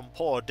strenuous on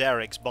poor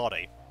Derek's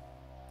body.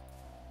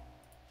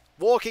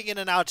 Walking in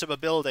and out of a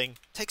building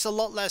takes a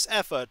lot less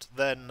effort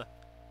than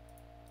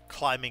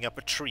climbing up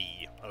a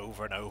tree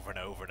over and over and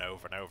over and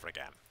over and over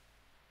again.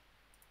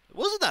 It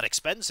wasn't that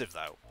expensive,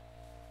 though.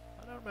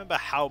 I don't remember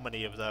how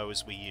many of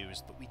those we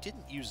used, but we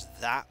didn't use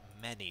that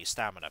many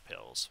stamina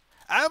pills.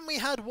 And we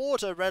had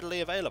water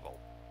readily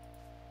available.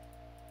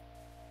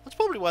 That's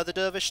probably why the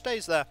dervish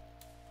stays there.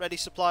 Ready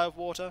supply of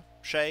water,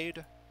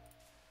 shade.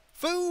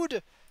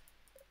 Food!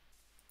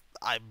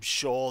 I'm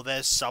sure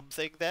there's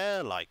something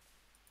there, like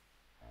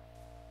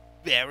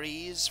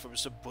berries from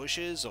some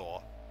bushes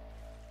or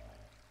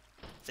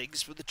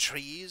things from the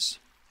trees.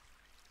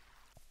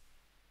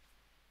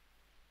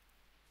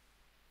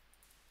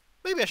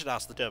 Maybe I should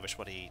ask the dervish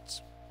what he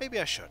eats. Maybe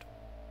I should.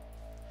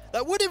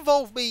 That would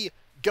involve me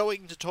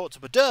going to talk to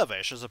the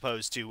dervish as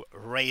opposed to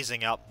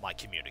raising up my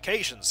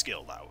communication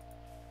skill, though.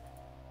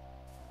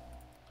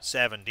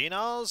 7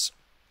 dinars.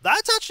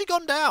 That's actually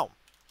gone down.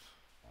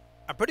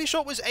 I'm pretty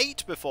sure it was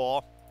 8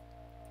 before.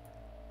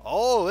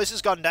 Oh, this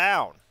has gone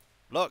down.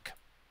 Look.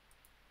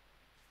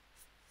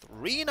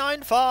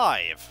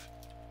 395.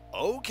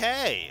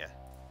 Okay.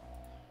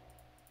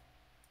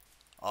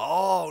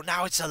 Oh,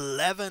 now it's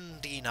 11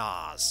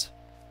 dinars.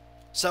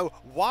 So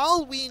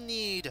while we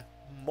need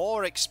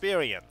more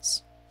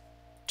experience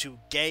to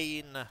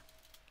gain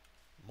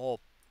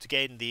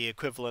the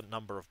equivalent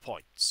number of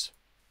points,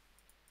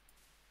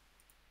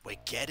 we're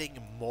getting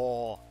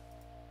more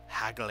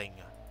haggling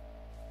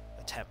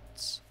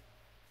attempts.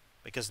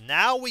 Because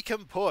now we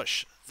can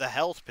push the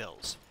health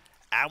pills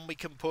and we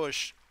can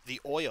push the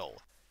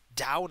oil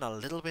down a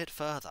little bit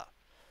further.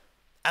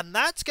 And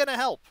that's going to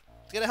help.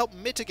 It's going to help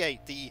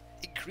mitigate the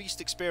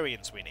increased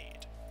experience we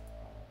need.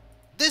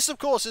 This, of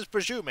course, is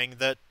presuming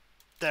that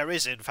there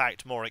is, in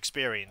fact, more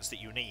experience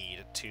that you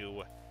need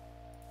to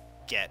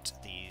get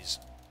these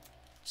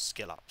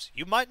skill ups.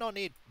 You might not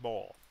need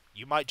more.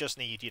 You might just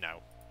need, you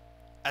know,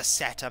 a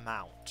set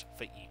amount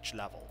for each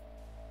level.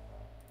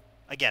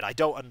 Again, I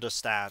don't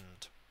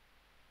understand.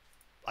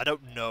 I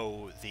don't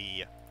know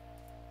the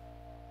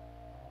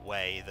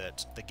way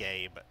that the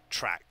game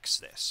tracks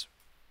this.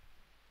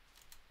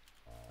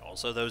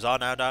 Also, those are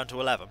now down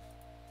to 11.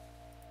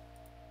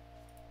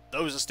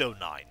 Those are still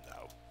 9,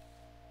 though.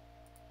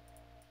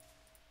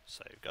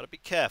 So you've got to be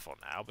careful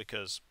now,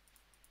 because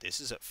this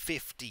is at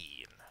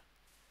 15.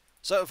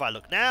 So if I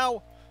look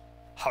now,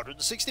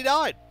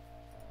 169.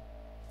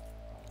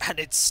 And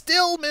it's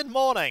still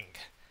mid-morning.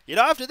 You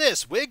know, after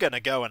this, we're going to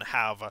go and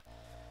have...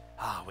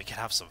 we can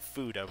have some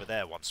food over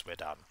there once we're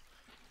done.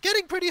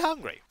 Getting pretty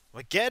hungry.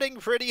 We're getting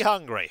pretty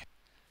hungry.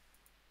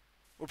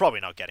 We're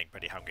probably not getting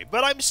pretty hungry,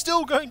 but I'm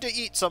still going to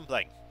eat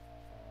something.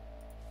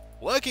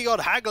 Working on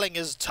haggling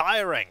is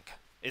tiring.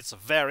 It's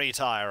very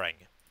tiring.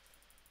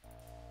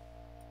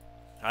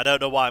 I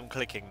don't know why I'm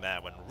clicking there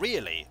when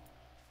really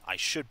I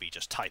should be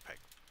just typing.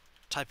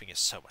 Typing is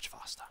so much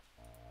faster.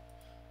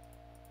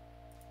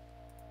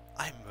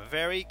 I'm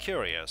very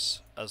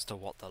curious as to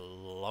what the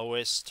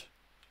lowest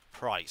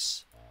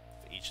price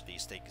for each of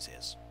these things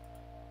is.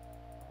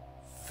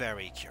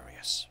 Very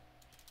curious.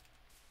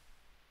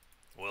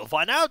 We'll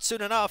find out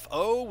soon enough.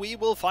 Oh, we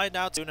will find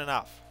out soon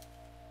enough.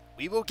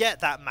 We will get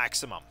that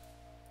maximum.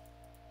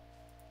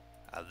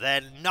 And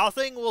then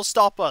nothing will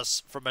stop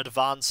us from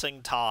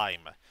advancing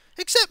time.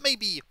 Except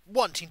maybe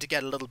wanting to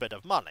get a little bit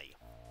of money.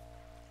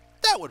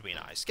 That would be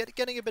nice,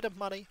 getting a bit of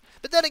money.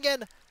 But then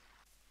again,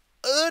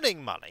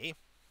 earning money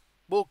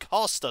will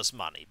cost us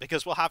money,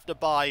 because we'll have to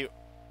buy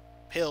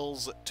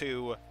pills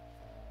to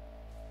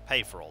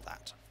pay for all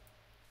that.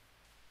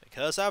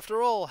 Because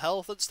after all,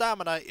 health and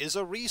stamina is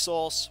a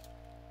resource.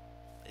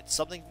 It's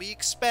something we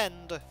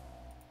expend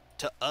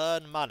to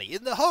earn money,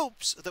 in the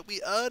hopes that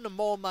we earn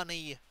more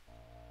money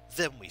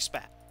than we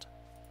spend.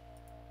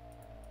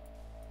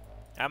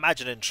 I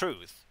imagine in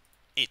truth,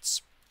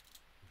 it's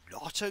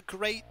not a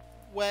great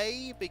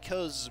way,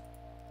 because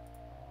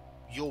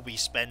you'll be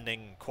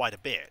spending quite a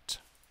bit.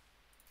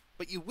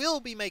 But you will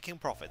be making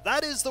profit.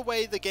 That is the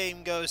way the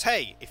game goes.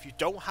 Hey, if you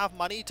don't have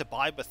money to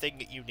buy the thing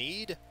that you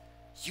need,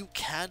 you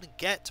can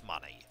get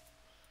money.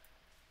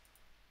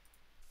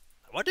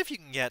 I wonder if you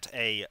can get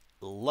a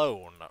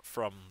loan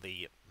from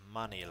the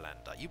money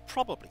lender. You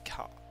probably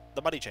can't.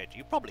 The money changer,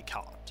 you probably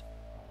can't.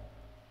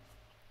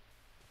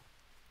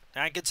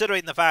 And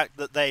considering the fact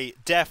that they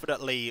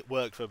definitely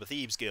work for the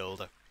Thieves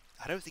Guild,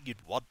 I don't think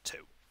you'd want to.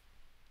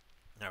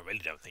 I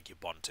really don't think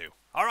you'd want to.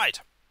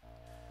 Alright.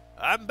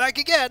 I'm back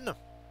again!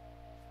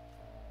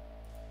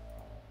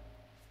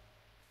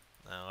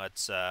 Now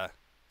let's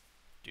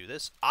do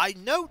this. I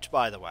note,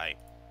 by the way,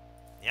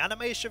 the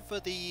animation for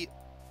the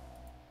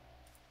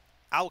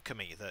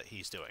alchemy that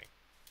he's doing.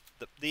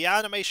 The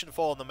animation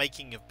for the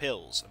making of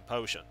pills and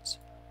potions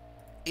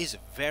is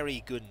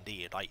very good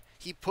indeed. Like,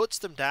 he puts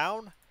them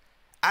down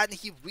and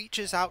he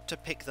reaches out to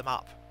pick them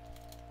up.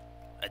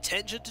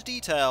 Attention to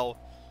detail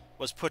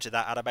was put in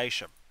that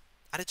animation.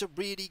 And it's a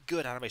really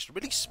good animation,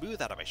 really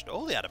smooth animation.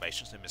 All the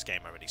animations in this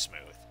game are really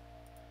smooth.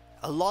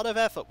 A lot of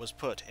effort was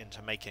put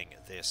into making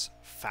this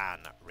fan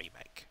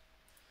remake.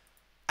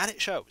 And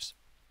it shows.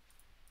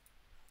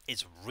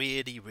 It's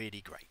really,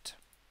 really great.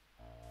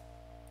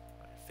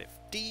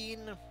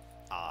 15.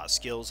 Our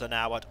skills are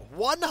now at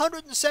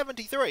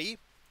 173.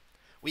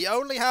 We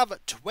only have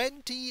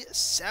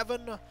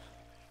 27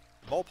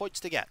 more points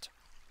to get.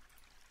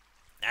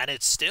 And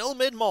it's still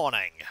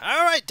mid-morning.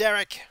 Alright,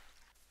 Derek.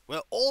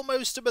 We're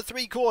almost to the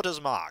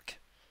 3/4 mark.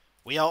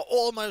 We are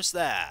almost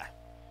there.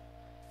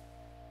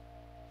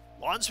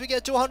 Once we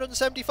get to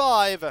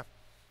 175, it'll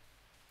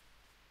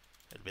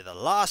be the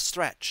last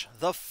stretch,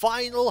 the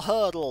final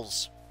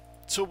hurdles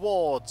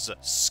towards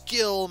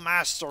skill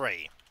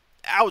mastery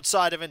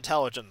outside of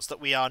intelligence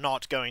that we are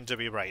not going to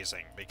be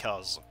raising,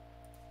 because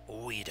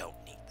we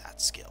don't need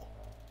that skill.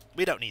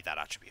 We don't need that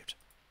attribute.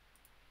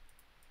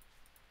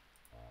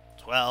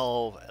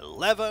 12,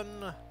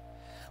 11.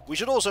 We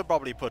should also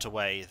probably put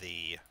away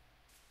the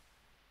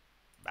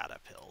matter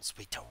pills.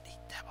 We don't need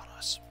them on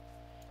us.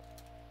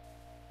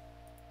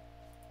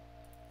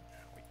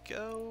 There we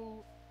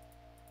go.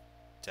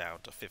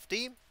 Down to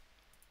 15.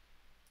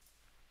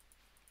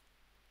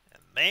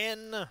 And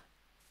then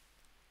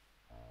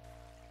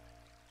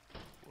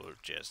we'll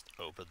just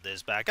open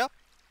this back up.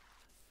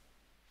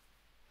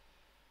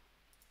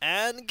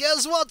 And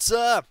guess what,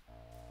 sir?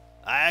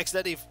 I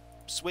accidentally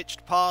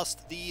switched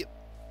past the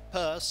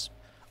purse.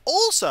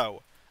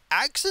 Also,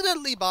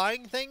 accidentally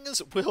buying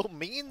things will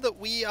mean that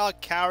we are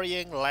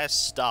carrying less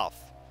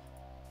stuff.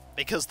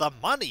 Because the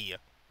money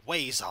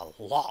weighs a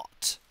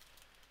lot.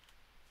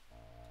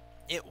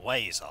 It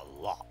weighs a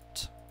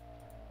lot.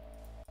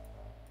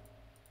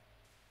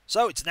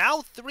 So it's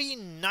now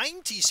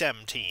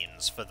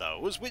 390/17s for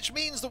those, which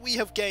means that we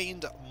have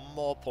gained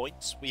more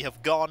points. We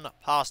have gone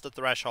past the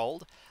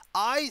threshold.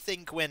 I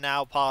think we're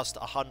now past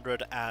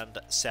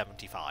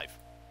 175.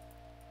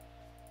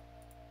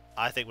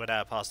 I think we're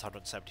now past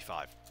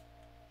 175.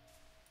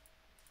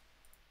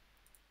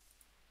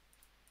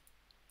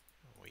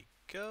 Here we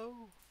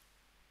go.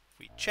 If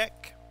we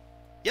check.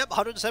 Yep,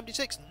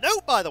 176.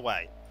 Note, by the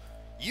way,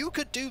 you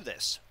could do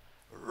this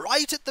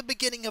right at the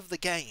beginning of the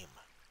game.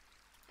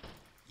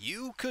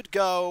 You could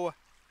go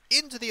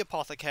into the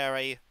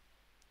apothecary,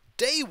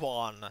 day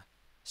one,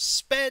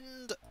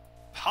 spend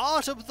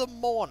part of the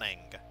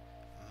morning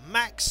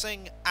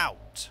maxing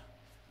out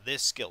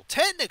this skill.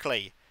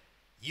 Technically,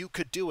 you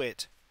could do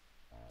it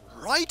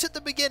right at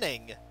the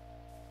beginning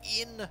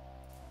in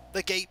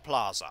the gate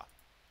plaza.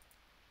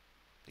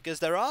 Because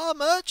there are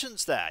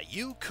merchants there.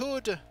 You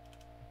could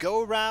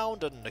go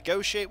around and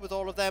negotiate with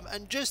all of them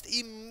and just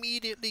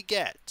immediately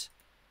get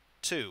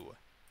to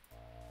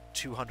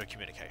 200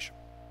 communication.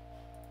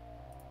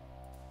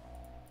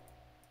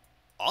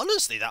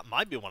 Honestly, that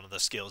might be one of the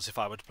skills, if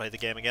I were to play the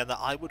game again, that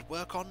I would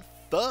work on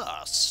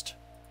first.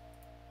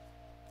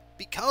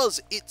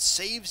 Because it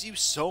saves you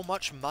so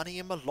much money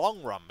in the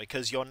long run,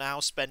 because you're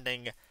now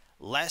spending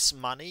less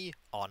money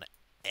on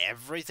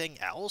everything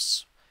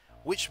else,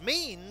 which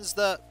means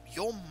that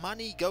your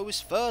money goes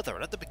further.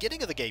 And at the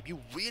beginning of the game,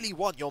 you really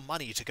want your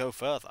money to go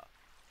further.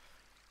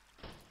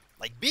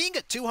 Like, being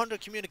at 200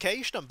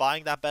 communication and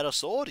buying that better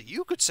sword,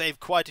 you could save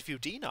quite a few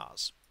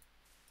dinars.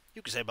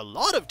 You could save a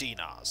lot of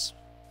dinars.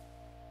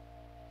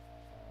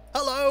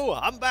 Hello,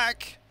 I'm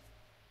back.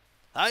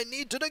 I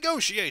need to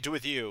negotiate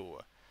with you.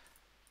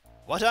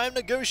 What I'm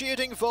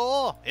negotiating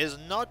for is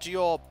not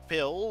your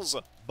pills,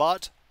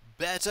 but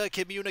better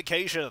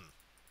communication.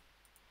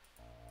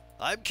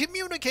 I'm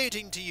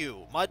communicating to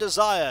you my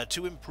desire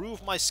to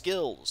improve my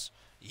skills.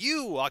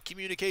 You are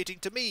communicating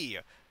to me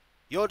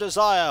your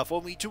desire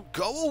for me to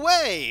go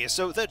away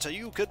so that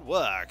you can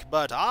work,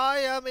 but I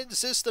am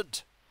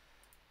insistent.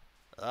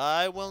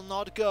 I will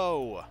not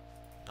go.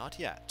 Not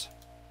yet.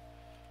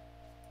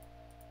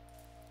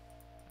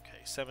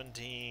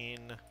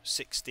 17,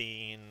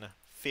 16,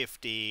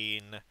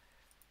 15.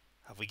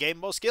 Have we gained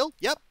more skill?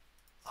 Yep.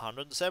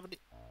 170,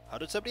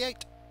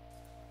 178.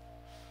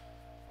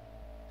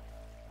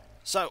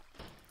 So,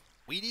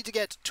 we need to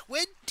get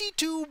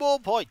 22 more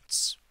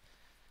points.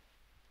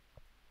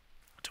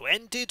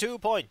 22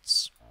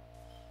 points.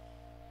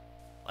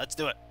 Let's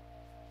do it.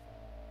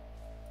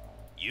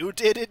 You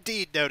did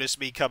indeed notice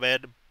me come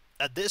in.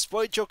 At this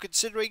point, you're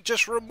considering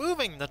just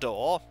removing the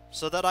door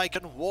so that I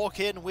can walk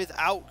in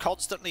without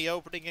constantly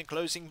opening and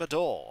closing the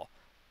door.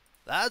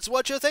 That's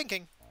what you're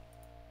thinking.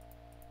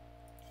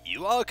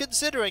 You are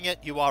considering it.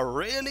 You are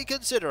really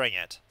considering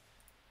it.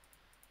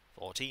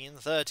 14,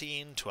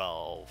 13,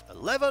 12,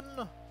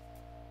 11.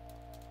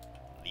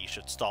 These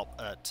should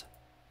stop at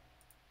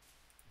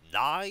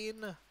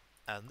 9.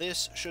 And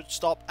this should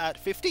stop at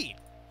 15.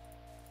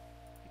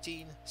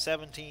 18,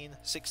 17,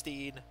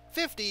 16,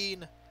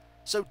 15.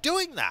 So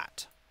doing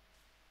that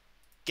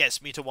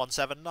gets me to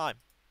 179.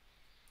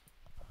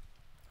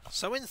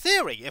 So in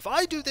theory, if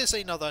I do this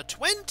another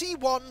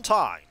 21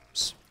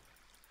 times,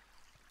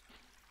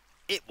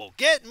 it will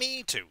get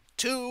me to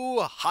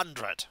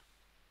 200.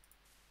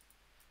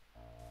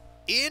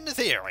 In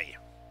theory.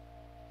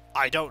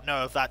 I don't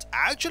know if that's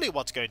actually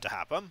what's going to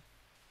happen.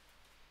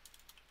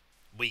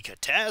 We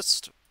could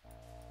test.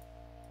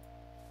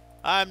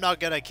 I'm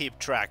not going to keep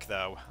track,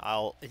 though.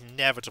 I'll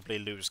inevitably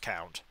lose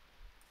count.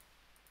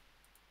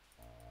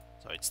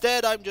 So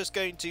instead, I'm just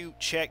going to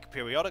check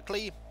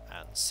periodically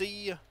and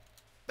see.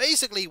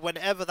 Basically,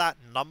 whenever that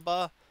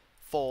number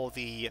for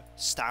the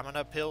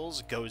stamina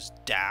pills goes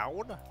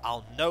down,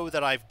 I'll know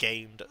that I've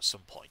gained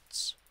some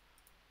points.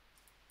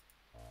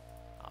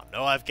 I'll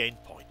know I've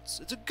gained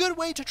points. It's a good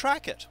way to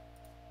track it.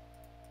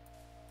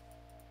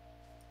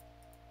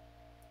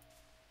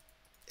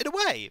 In a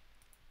way,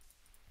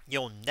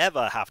 you'll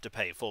never have to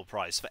pay full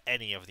price for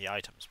any of the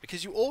items,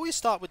 because you always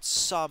start with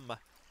some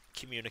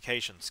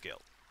communication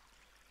skill.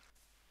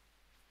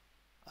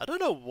 I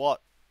don't know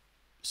what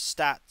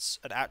stats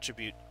and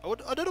attribute...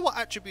 I don't know what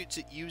attributes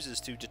it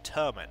uses to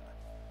determine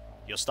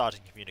your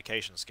starting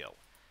communication skill.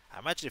 I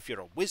imagine if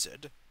you're a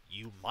wizard,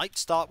 you might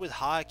start with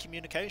higher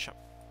communication.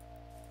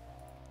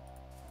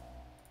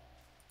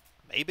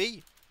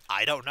 Maybe.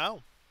 I don't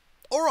know.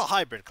 Or a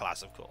hybrid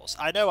class, of course.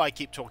 I know I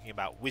keep talking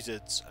about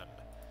wizards and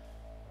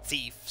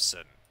thieves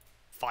and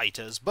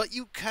fighters, but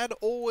you can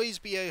always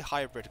be a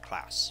hybrid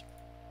class.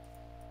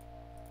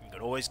 You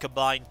can always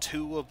combine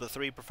 2 of the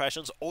 3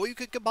 professions, or you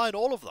can combine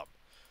all of them.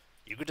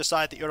 You could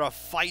decide that you're a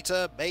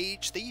fighter,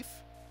 mage, thief.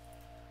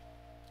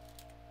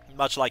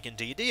 Much like in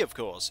D&D, of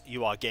course,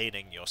 you are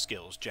gaining your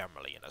skills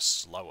generally at a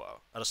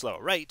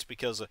slower rate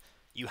because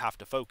you have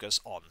to focus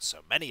on so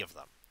many of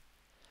them.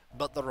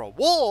 But the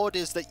reward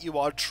is that you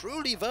are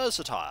truly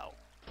versatile.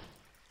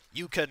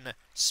 You have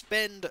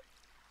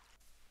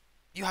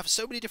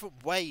so many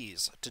different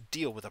ways to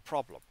deal with a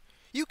problem.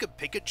 You can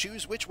pick and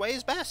choose which way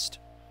is best.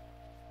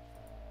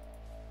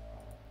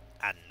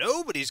 And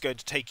nobody's going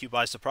to take you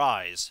by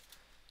surprise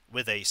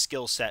with a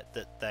skill set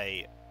that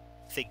they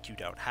think you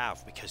don't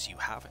have because you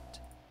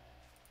haven't.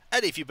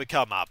 And if you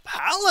become a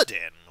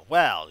paladin,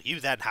 well, you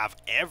then have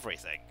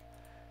everything.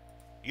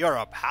 You're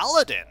a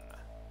paladin,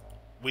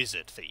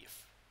 wizard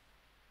thief.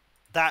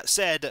 That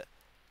said,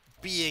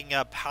 being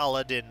a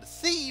paladin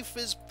thief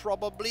is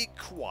probably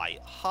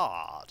quite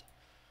hard,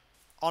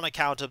 on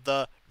account of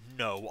the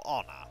no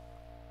honor.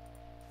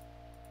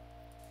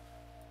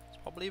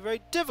 It's probably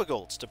very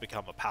difficult to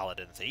become a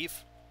paladin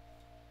thief.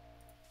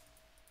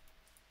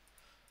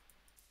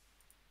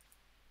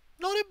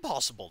 Not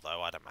impossible,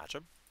 though, I'd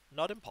imagine.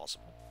 Not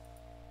impossible.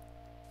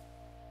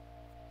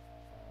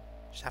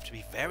 Just have to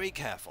be very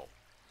careful.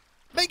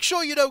 Make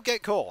sure you don't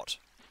get caught.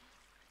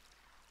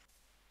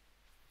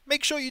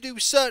 Make sure you do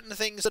certain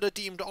things that are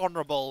deemed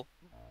honourable,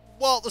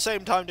 while at the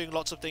same time doing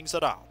lots of things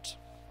that aren't.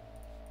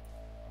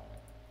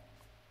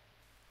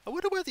 I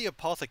wonder where the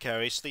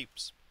apothecary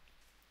sleeps.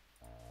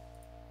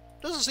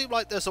 Doesn't seem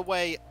like there's a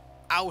way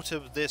out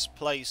of this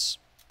place,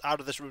 out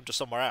of this room to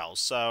somewhere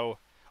else, so...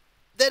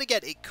 Then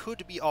again, it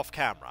could be off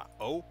camera.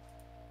 Oh,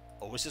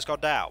 has this gone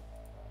down?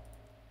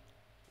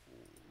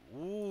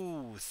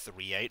 Ooh,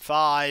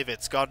 385,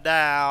 it's gone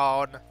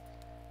down.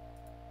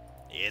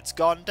 It's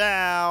gone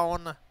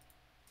down.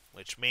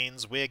 Which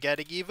means we're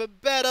getting even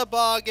better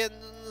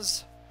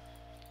bargains.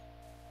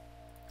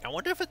 I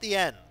wonder if at the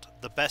end,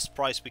 the best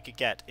price we could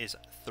get is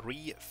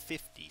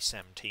 350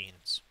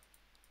 17s.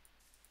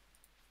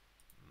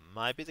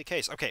 Might be the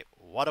case. Okay,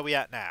 what are we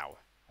at now?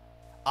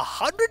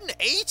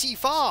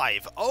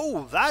 185!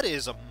 Oh, that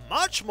is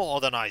much more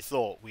than I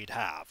thought we'd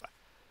have.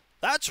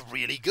 That's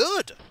really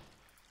good.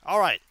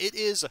 Alright, it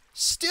is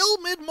still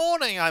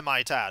mid-morning, I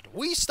might add.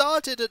 We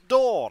started at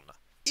dawn.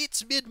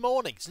 It's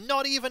mid-morning. It's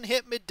not even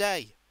hit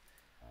midday.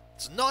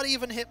 It's not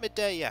even hit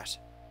midday yet.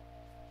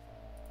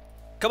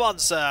 Come on,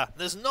 sir.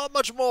 There's not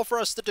much more for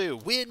us to do.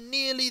 We're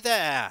nearly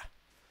there.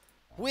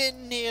 We're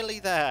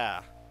nearly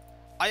there.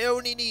 I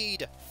only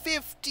need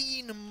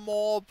 15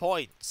 more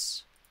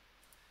points.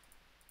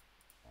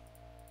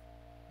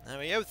 There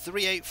we go,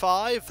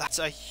 385. That's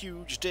a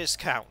huge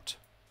discount.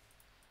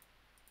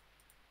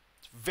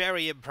 It's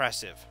very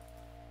impressive.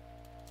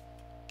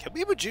 Can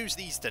we reduce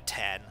these to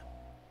 10?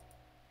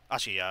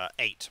 Actually,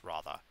 8,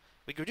 rather.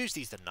 We can reduce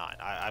these to 9.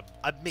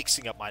 I'm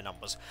mixing up my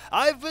numbers.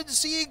 I've been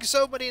seeing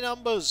so many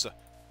numbers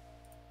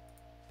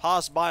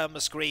pass by on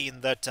the screen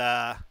that,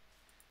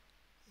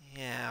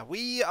 yeah,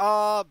 we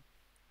are...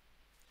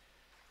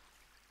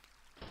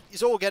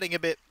 It's all getting a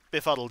bit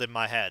befuddled in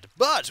my head.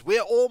 But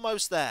we're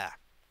almost there.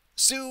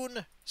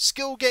 Soon,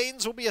 skill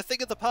gains will be a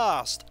thing of the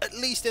past, at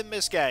least in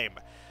this game.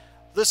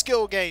 The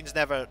skill gains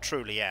never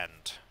truly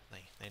end.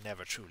 They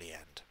never truly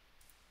end.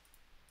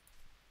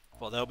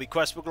 Well, there'll be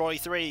Quest for Glory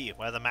 3,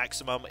 where the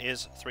maximum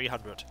is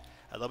 300.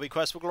 And there'll be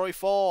Quest for Glory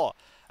 4,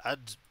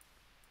 and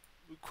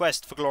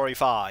Quest for Glory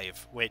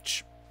 5,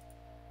 which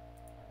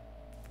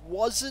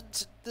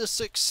wasn't the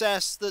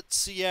success that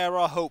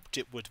Sierra hoped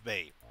it would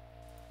be.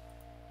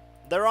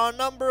 There are a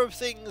number of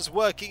things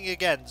working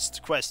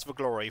against Quest for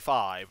Glory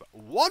 5.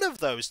 One of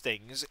those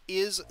things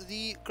is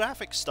the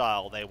graphic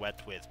style they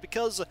went with,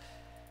 because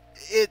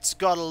it's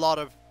got a lot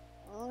of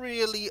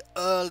really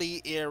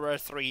early era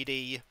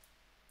 3D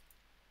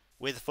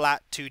with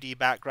flat 2D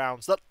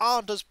backgrounds that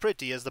aren't as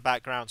pretty as the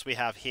backgrounds we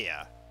have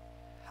here.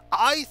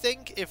 I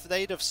think if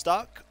they'd have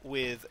stuck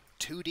with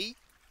 2D,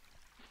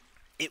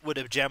 it would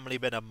have generally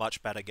been a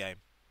much better game.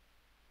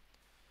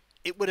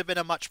 It would have been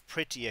a much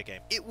prettier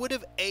game. It would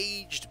have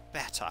aged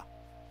better.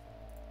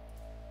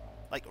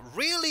 Like,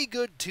 really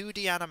good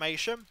 2D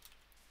animation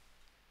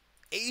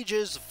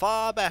ages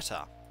far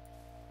better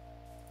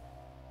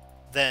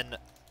than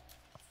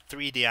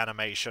 3D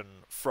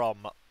animation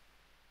from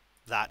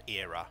that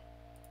era.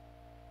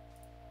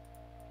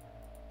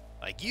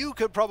 Like, you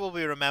could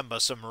probably remember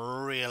some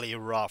really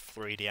rough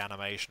 3D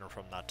animation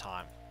from that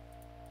time.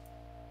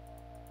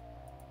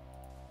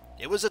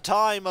 It was a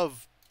time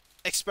of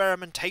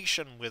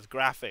experimentation with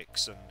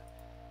graphics and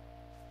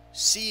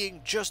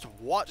seeing just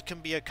what can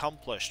be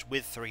accomplished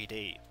with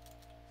 3D.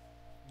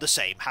 The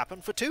same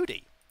happened for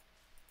 2D.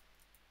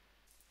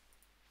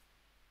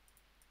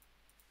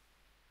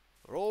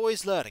 We're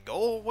always learning,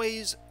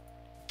 always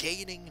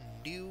gaining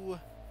new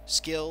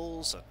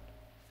skills and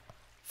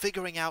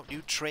figuring out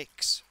new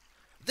tricks.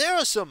 There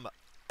are some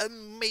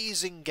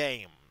amazing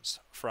games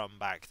from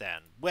back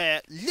then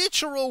where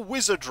literal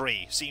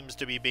wizardry seems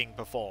to be being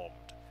performed.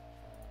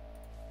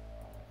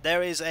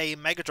 There is a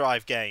Mega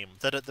Drive game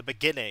that at the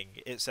beginning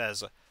it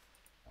says,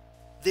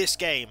 this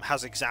game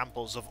has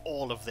examples of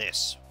all of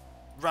this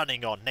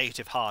running on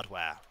native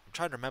hardware. I'm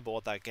trying to remember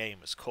what that game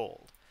is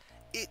called.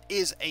 It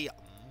is a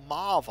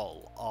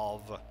marvel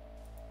of,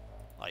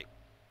 like,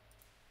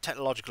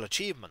 technological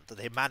achievement that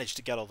they managed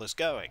to get all this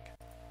going.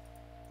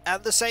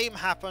 And the same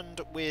happened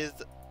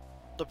with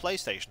the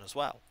PlayStation as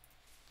well.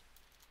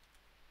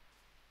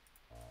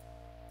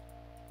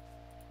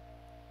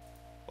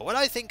 But when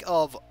I think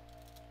of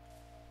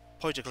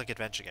point-and-click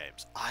adventure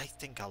games, I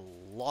think a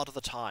lot of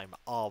the time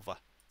of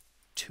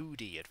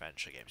 2D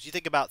adventure games. You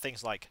think about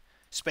things like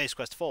Space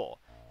Quest 4,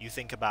 you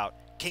think about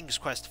King's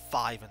Quest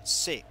 5 and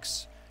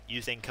 6,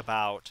 you think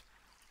about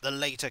the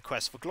later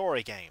Quest for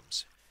Glory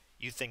games,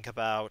 you think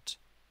about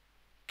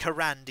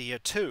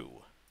Karandia 2,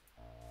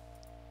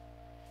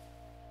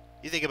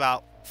 you think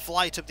about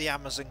Flight of the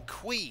Amazon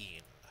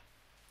Queen,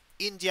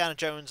 Indiana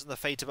Jones and the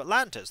Fate of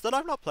Atlantis, that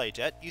I've not played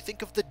yet. You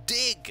think of The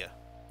Dig.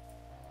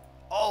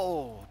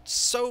 Oh,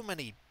 so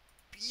many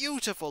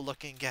beautiful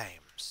looking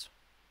games.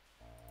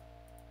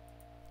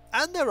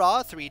 And there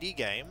are 3D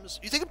games.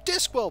 You think of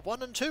Discworld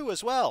 1 and 2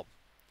 as well.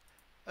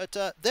 But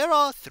there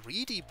are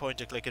 3D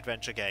point-and-click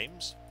adventure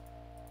games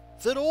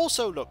that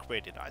also look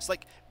really nice.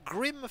 Like,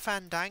 Grim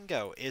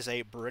Fandango is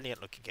a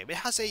brilliant looking game. It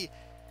has a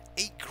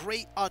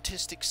great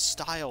artistic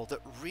style that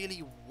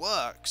really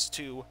works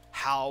to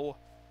how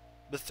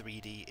the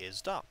 3D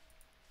is done.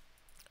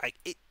 Like,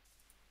 it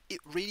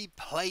really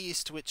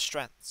plays to its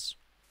strengths.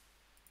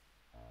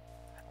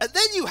 And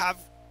then you have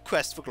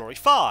Quest for Glory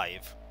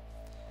 5.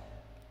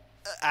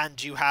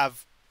 And you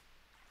have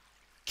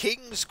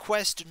King's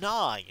Quest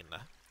 9.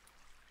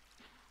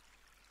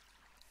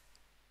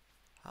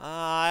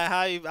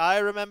 I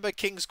remember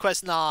King's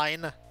Quest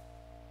 9.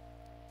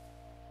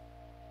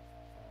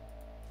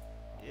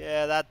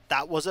 Yeah,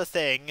 that was a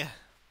thing.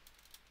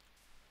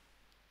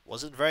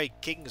 Wasn't very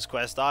King's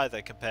Quest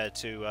either compared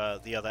to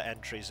the other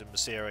entries in the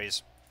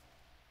series.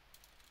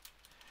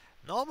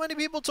 Not many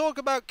people talk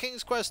about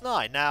King's Quest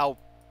 9. Now,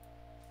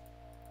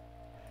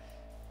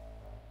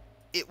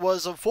 it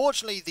was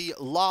unfortunately the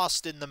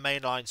last in the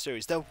mainline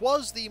series. There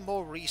was the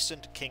more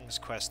recent King's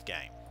Quest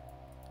game,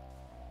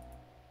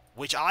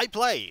 which I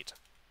played,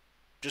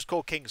 just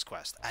called King's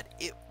Quest, and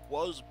it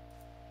was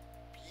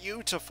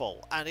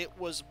beautiful, and it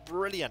was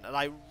brilliant, and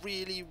I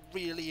really,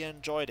 really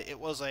enjoyed it. It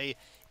was a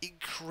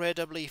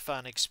incredibly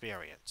fun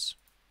experience.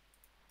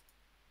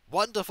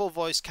 Wonderful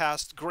voice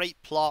cast,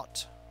 great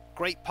plot,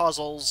 great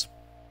puzzles,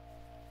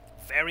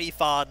 very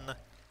fun.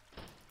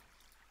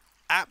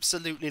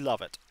 Absolutely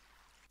love it.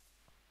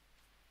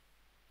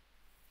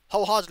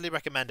 Wholeheartedly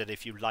recommend it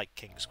if you like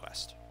King's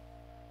Quest.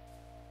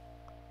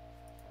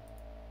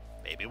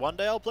 Maybe one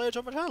day I'll play it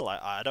on my channel,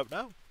 I don't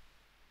know.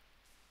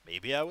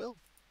 Maybe I will.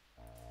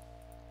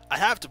 I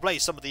have to play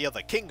some of the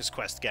other King's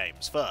Quest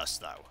games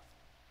first, though.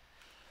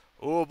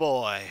 Oh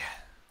boy.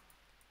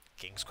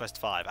 King's Quest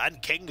 5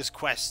 and King's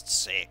Quest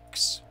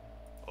 6.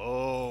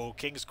 Oh,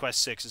 King's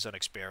Quest 6 is an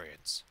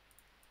experience.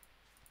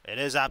 It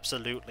is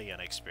absolutely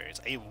an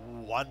experience. A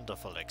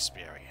wonderful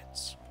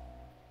experience.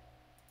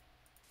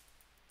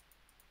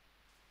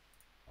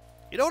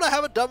 You know what I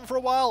haven't done for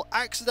a while?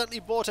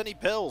 Accidentally bought any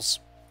pills.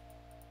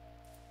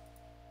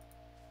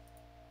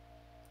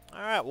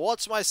 Alright,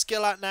 what's my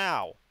skill at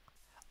now?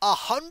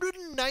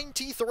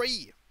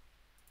 193.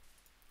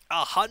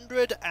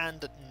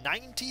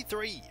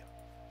 193.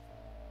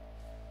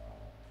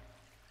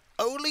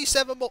 Only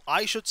 7 more.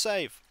 I should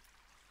save.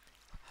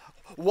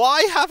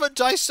 Why haven't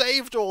I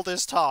saved all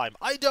this time?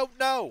 I don't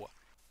know.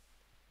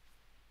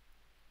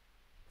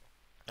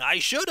 I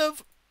should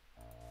have.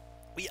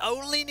 We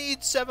only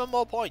need 7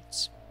 more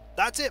points.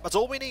 That's it. That's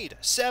all we need.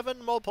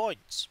 7 more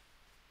points.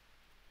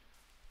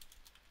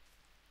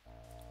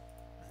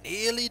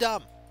 Nearly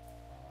done.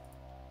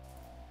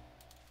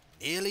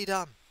 Nearly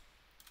done.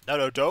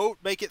 No,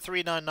 don't make it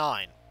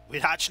 399.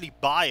 We'd actually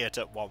buy it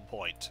at one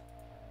point.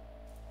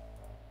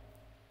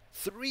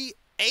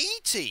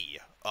 380.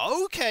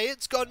 Okay,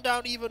 it's gone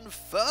down even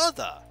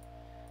further.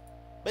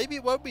 Maybe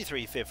it won't be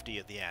 350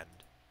 at the end.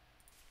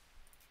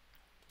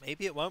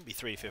 Maybe it won't be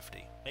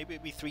 350. Maybe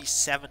it'll be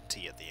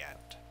 370 at the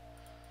end.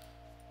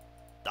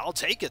 I'll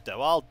take it,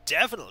 though. I'll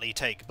definitely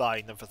take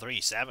buying them for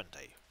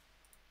 370.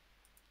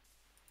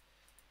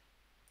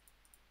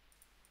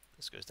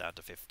 This goes down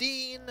to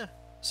 15.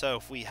 So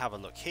if we have a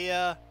look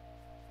here...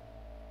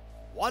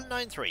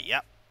 193,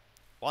 yep.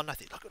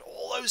 193. Look at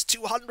all those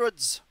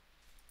 200s.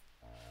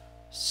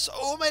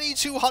 So many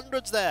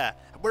 200s there.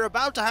 We're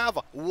about to have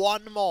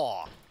one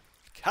more.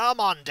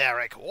 Come on,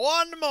 Derek.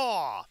 One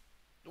more.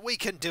 We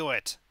can do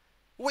it.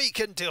 We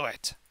can do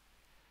it.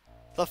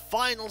 The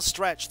final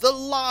stretch. The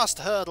last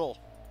hurdle.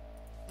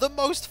 The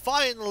most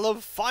final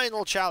of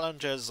final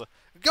challenges.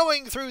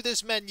 Going through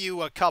this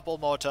menu a couple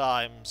more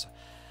times.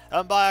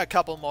 And by a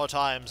couple more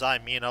times, I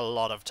mean a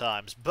lot of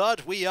times.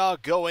 But we are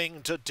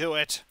going to do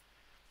it.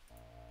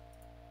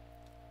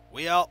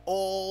 We are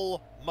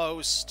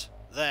almost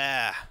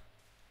there.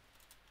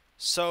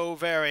 So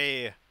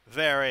very,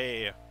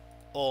 very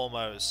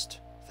almost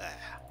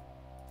there.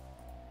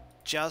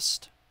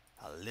 Just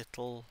a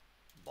little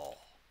more.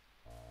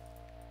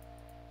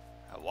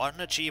 And what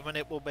an achievement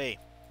it will be.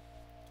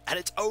 And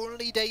it's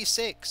only day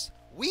 6.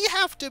 we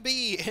have to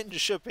be in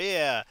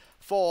Shapeir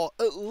for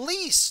at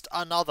least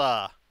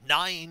another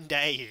 9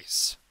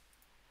 days.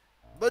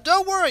 But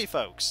don't worry,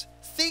 folks.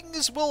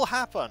 Things will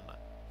happen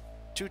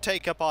to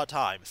take up our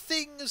time.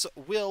 Things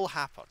will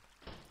happen.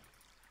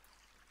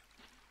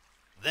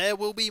 There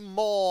will be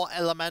more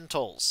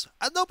elementals,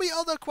 and there'll be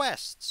other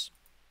quests.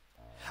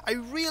 I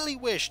really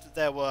wish that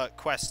there were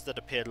quests that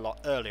appeared a lot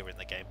earlier in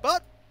the game,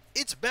 but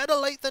it's better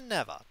late than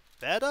never.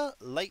 Better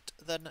late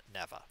than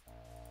never.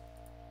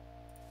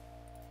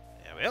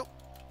 There we go.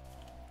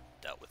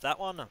 Dealt with that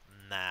one.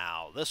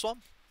 Now this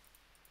one.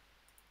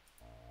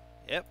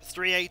 Yep,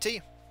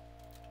 380.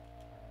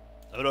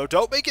 Oh no,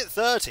 don't make it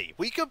 30.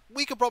 We could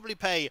probably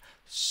pay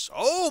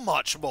so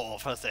much more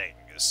for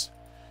things.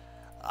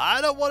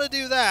 I don't want to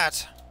do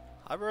that.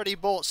 I've already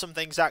bought some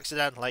things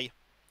accidentally.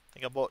 I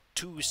think I bought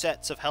 2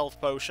 sets of health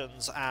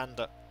potions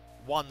and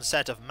 1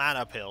 set of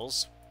mana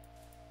pills.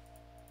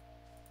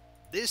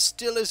 This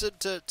still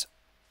isn't at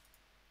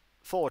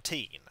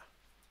 14.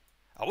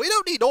 Oh, we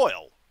don't need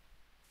oil.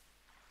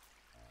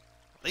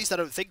 At least I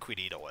don't think we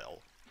need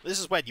oil. This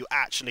is when you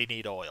actually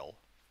need oil.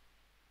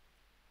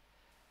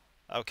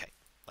 Okay,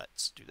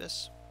 let's do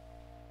this.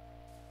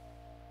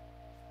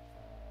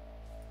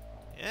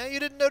 Yeah, you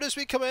didn't notice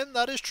me come in,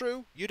 that is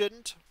true. You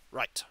didn't.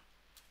 Right.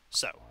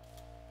 So.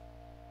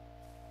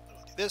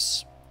 We'll do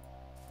this.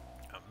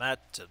 And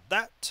that and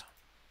that.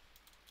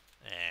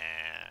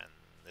 And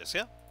this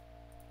here.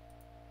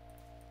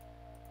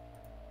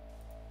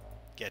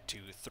 Get to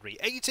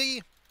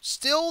 380.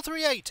 Still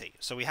 380.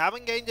 So we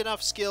haven't gained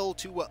enough skill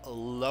to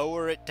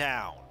lower it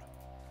down.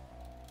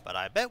 But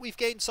I bet we've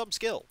gained some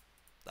skill.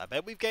 I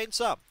bet we've gained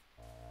some.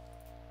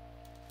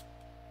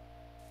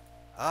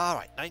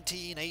 Alright,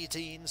 19,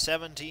 18,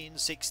 17,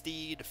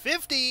 16,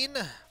 15.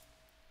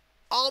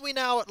 Are we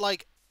now at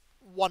like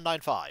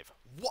 195?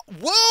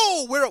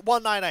 Whoa! We're at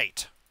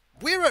 198.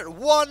 We're at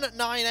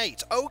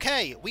 198.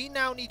 Okay, we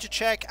now need to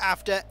check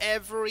after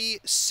every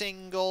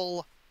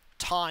single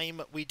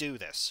time we do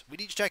this. We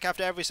need to check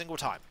after every single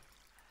time.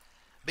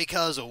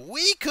 Because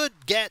we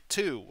could get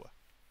to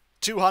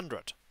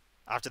 200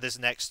 after this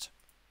next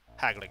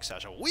haggling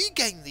session. We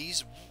gain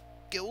these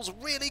skills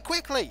really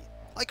quickly.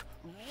 Like,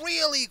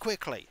 really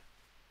quickly.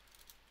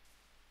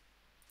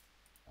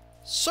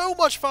 So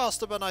much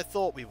faster than I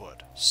thought we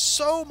would.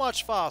 So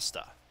much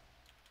faster.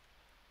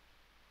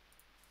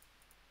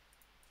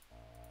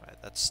 Right,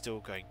 that's still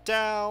going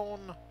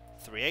down.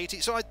 380.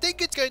 So I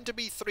think it's going to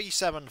be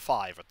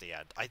 375 at the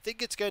end. I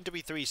think it's going to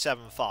be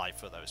 375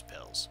 for those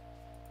pills.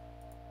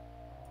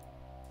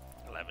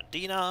 11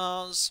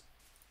 dinars.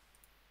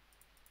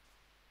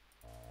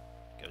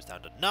 Goes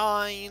down to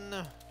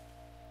 9.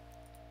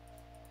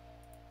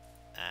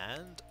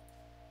 And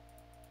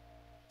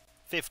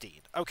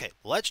 15. Okay,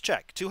 let's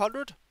check.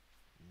 200?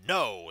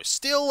 No,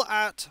 still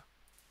at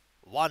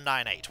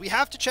 198. We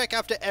have to check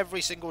after every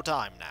single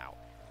time now.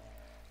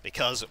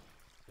 Because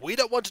we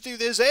don't want to do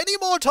this any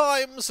more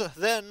times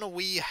than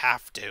we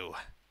have to.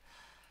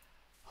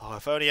 Oh,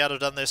 if only I'd have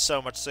done this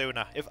so much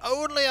sooner. If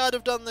only I'd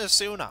have done this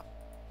sooner.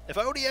 If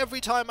only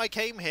every time I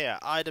came here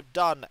I'd have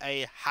done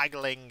a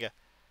haggling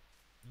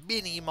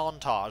mini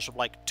montage of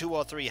like 2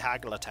 or 3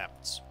 haggle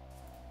attempts.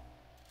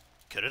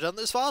 Could have done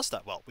this faster.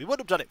 Well, we would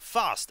have done it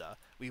faster.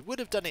 We would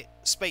have done it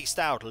spaced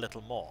out a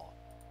little more.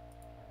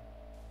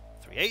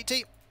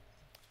 380.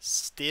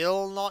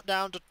 Still not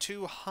down to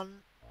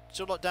 200.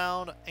 Still not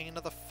down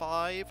another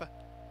 5.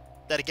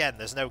 Then again,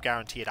 there's no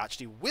guarantee it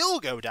actually will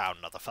go down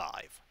another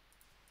 5.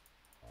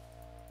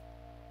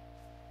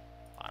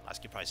 Alright,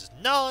 last key price is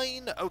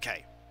 9.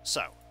 Okay,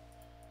 so.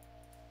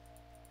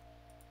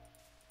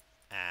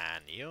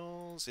 And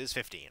yours is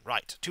 15.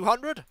 Right,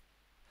 200.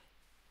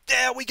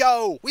 There we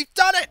go! We've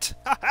done it!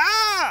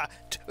 Ha-ha!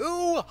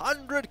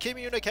 200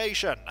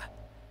 communication!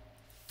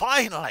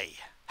 Finally!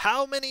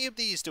 How many of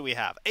these do we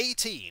have?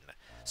 18.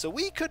 So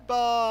we could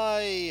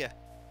buy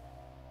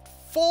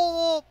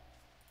 4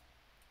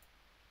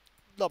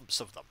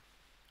 lumps of them.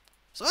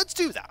 So let's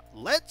do that.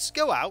 Let's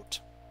go out.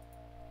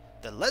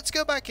 Then let's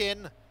go back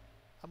in.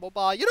 And we'll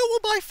buy... You know,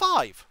 we'll buy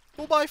 5.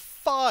 We'll buy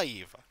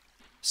 5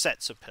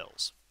 sets of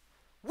pills.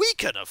 We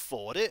can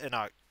afford it.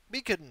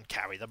 We can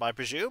carry them, I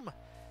presume.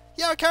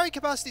 Yeah, our carry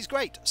capacity is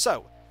great.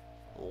 So,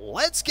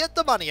 let's get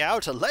the money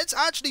out and let's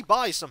actually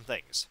buy some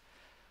things.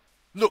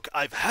 Look,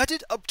 I've had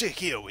it up to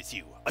here with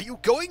you. Are you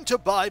going to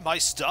buy my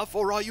stuff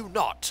or are you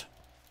not?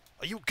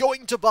 Are you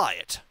going to buy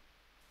it?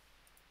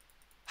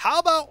 How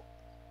about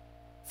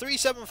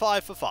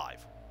 375 for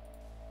 5?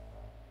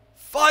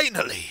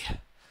 Finally!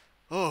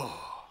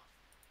 Oh,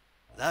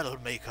 that'll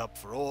make up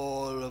for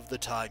all of the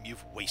time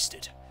you've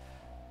wasted.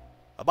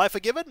 Am I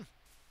forgiven?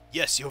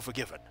 Yes, you're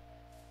forgiven.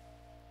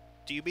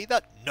 Do you mean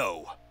that?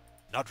 No,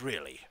 not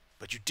really.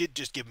 But you did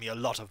just give me a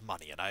lot of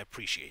money, and I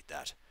appreciate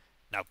that.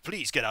 Now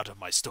please get out of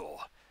my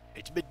store.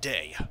 It's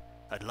midday.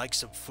 I'd like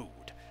some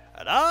food.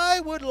 And I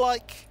would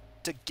like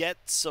to get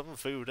some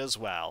food as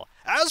well.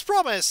 As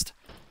promised,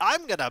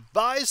 I'm gonna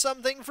buy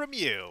something from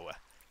you.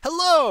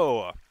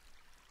 Hello!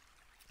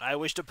 I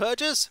wish to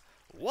purchase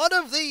one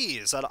of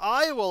these, and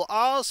I will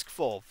ask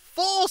for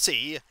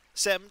 40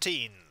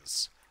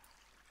 17s.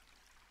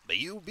 May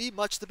you be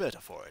much the better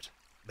for it.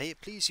 May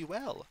it please you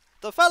well.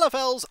 The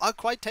falafels are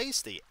quite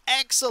tasty.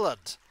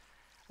 Excellent.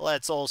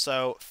 Let's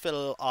also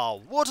fill our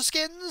water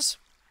skins.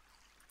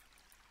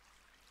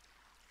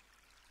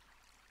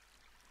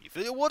 You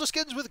fill your water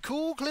skins with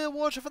cool, clear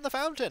water from the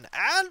fountain.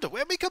 And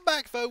when we come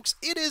back, folks,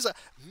 it is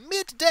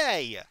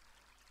midday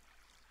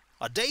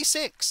on day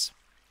 6.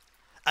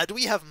 And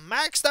we have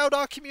maxed out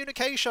our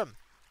communication.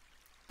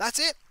 That's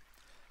it.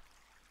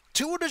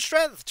 200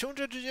 strength,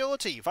 200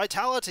 agility,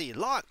 vitality,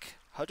 luck,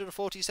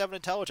 147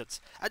 intelligence,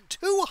 and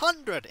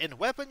 200 in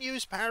weapon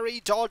use,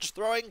 parry, dodge,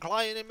 throwing,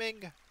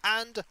 climbing,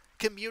 and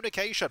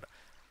communication.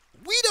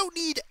 We don't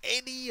need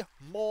any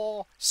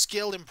more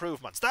skill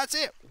improvements. That's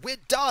it. We're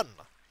done.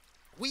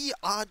 We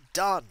are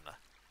done.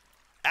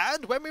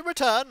 And when we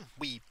return,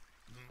 we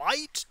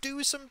might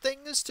do some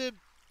things to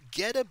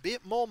get a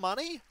bit more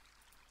money.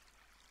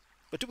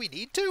 But do we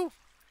need to?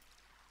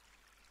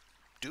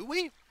 Do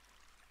we?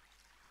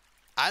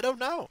 I don't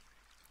know.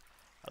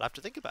 I'll have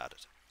to think about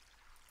it.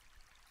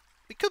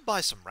 We could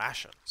buy some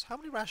rations. How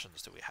many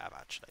rations do we have,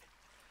 actually?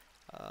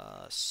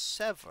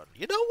 7.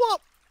 You know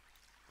what?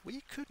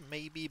 We could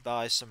maybe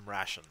buy some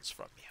rations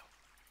from you.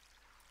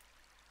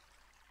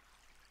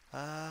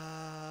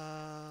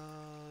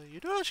 You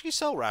don't actually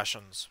sell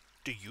rations.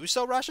 Do you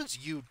sell rations?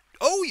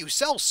 Oh, you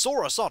sell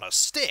Saurus on a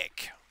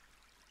stick.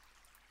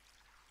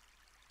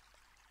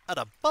 And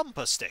a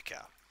bumper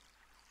sticker.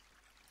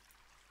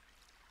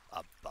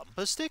 A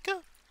bumper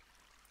sticker?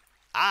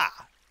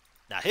 Ah!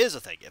 Now here's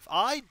the thing. If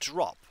I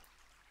drop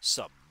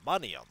some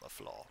money on the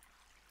floor,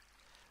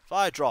 if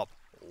I drop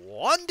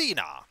 1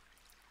 dinar,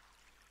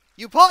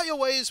 you part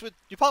ways with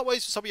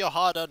some of your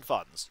hard-earned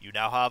funds. You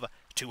now have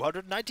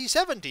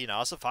 297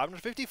 dinars of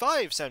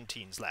 555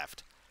 centines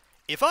left.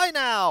 If I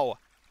now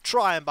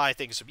try and buy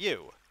things from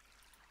you,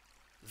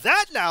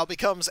 that now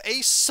becomes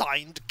a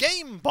signed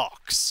game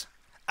box.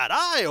 And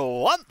I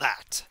want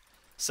that.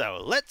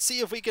 So let's see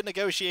if we can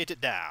negotiate it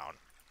down.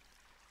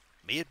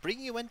 May it bring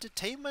you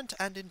entertainment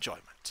and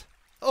enjoyment.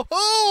 Oh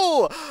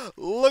ho!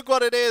 Look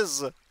what it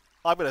is.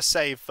 I'm going to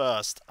save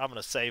first.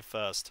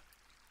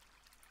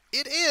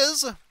 It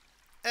is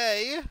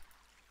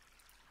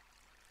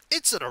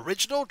It's an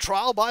original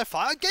Trial by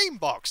Fire game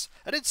box,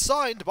 and it's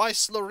signed by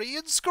Slurry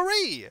and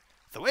Scurry.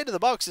 The weight of the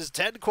box is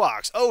 10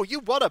 quarks. Oh, you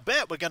want to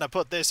bet we're going to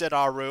put this in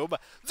our room.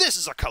 This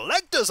is a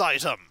collector's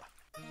item.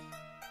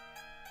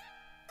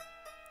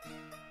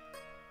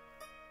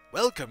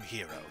 Welcome,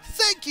 hero.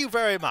 Thank you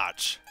very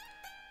much.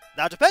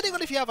 Now, depending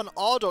on if you have an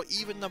odd or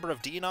even number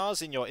of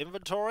dinars in your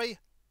inventory,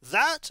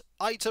 that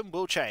item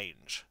will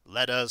change.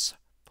 Let us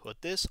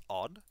put this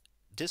on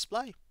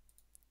display.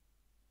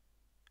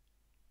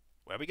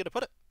 Where are we going to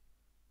put it?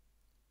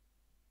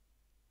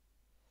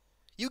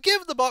 You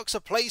give the box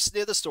a place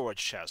near the storage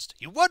chest.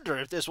 You wonder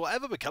if this will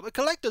ever become a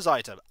collector's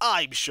item.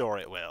 I'm sure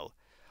it will.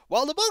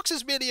 While the box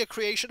is merely a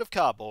creation of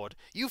cardboard,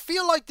 you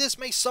feel like this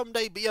may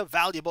someday be a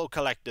valuable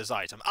collector's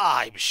item.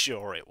 I'm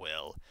sure it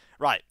will.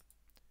 Right.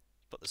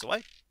 Put this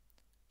away.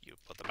 You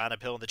put the mana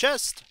pill in the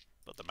chest.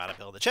 Put the mana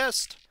pill in the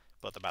chest.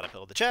 Put the mana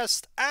pill in the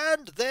chest.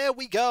 And there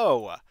we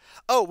go.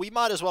 Oh, we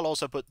might as well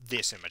also put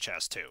this in the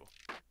chest too.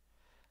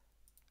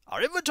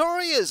 Our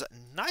inventory is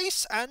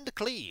nice and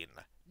clean.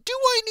 Do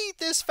I need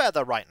this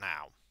feather right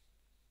now?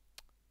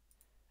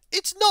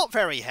 It's not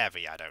very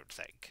heavy, I don't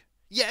think.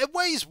 Yeah, it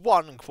weighs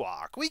 1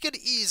 quark. We can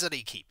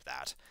easily keep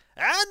that.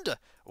 And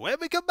when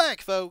we come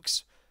back,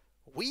 folks,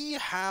 we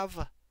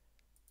have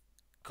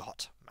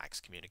got max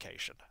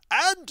communication.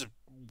 And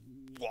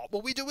what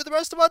will we do with the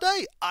rest of our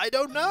day? I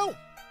don't know.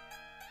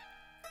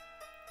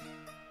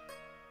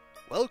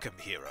 Welcome,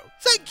 hero.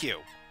 Thank you.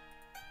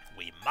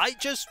 We might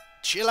just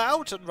chill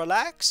out and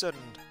relax and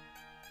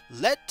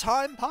let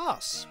time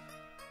pass.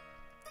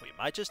 We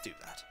might just do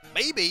that.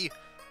 Maybe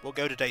we'll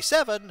go to day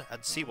 7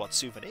 and see what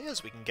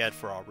souvenirs we can get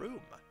for our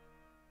room.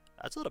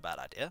 That's not a bad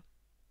idea.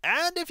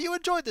 And if you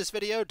enjoyed this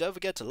video, don't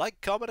forget to like,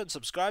 comment, and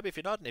subscribe if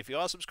you're not. And if you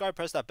are subscribed,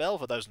 press that bell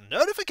for those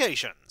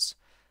notifications.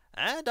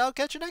 And I'll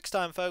catch you next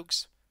time,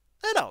 folks.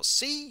 And I'll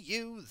see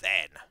you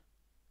then.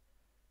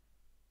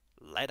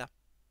 Later.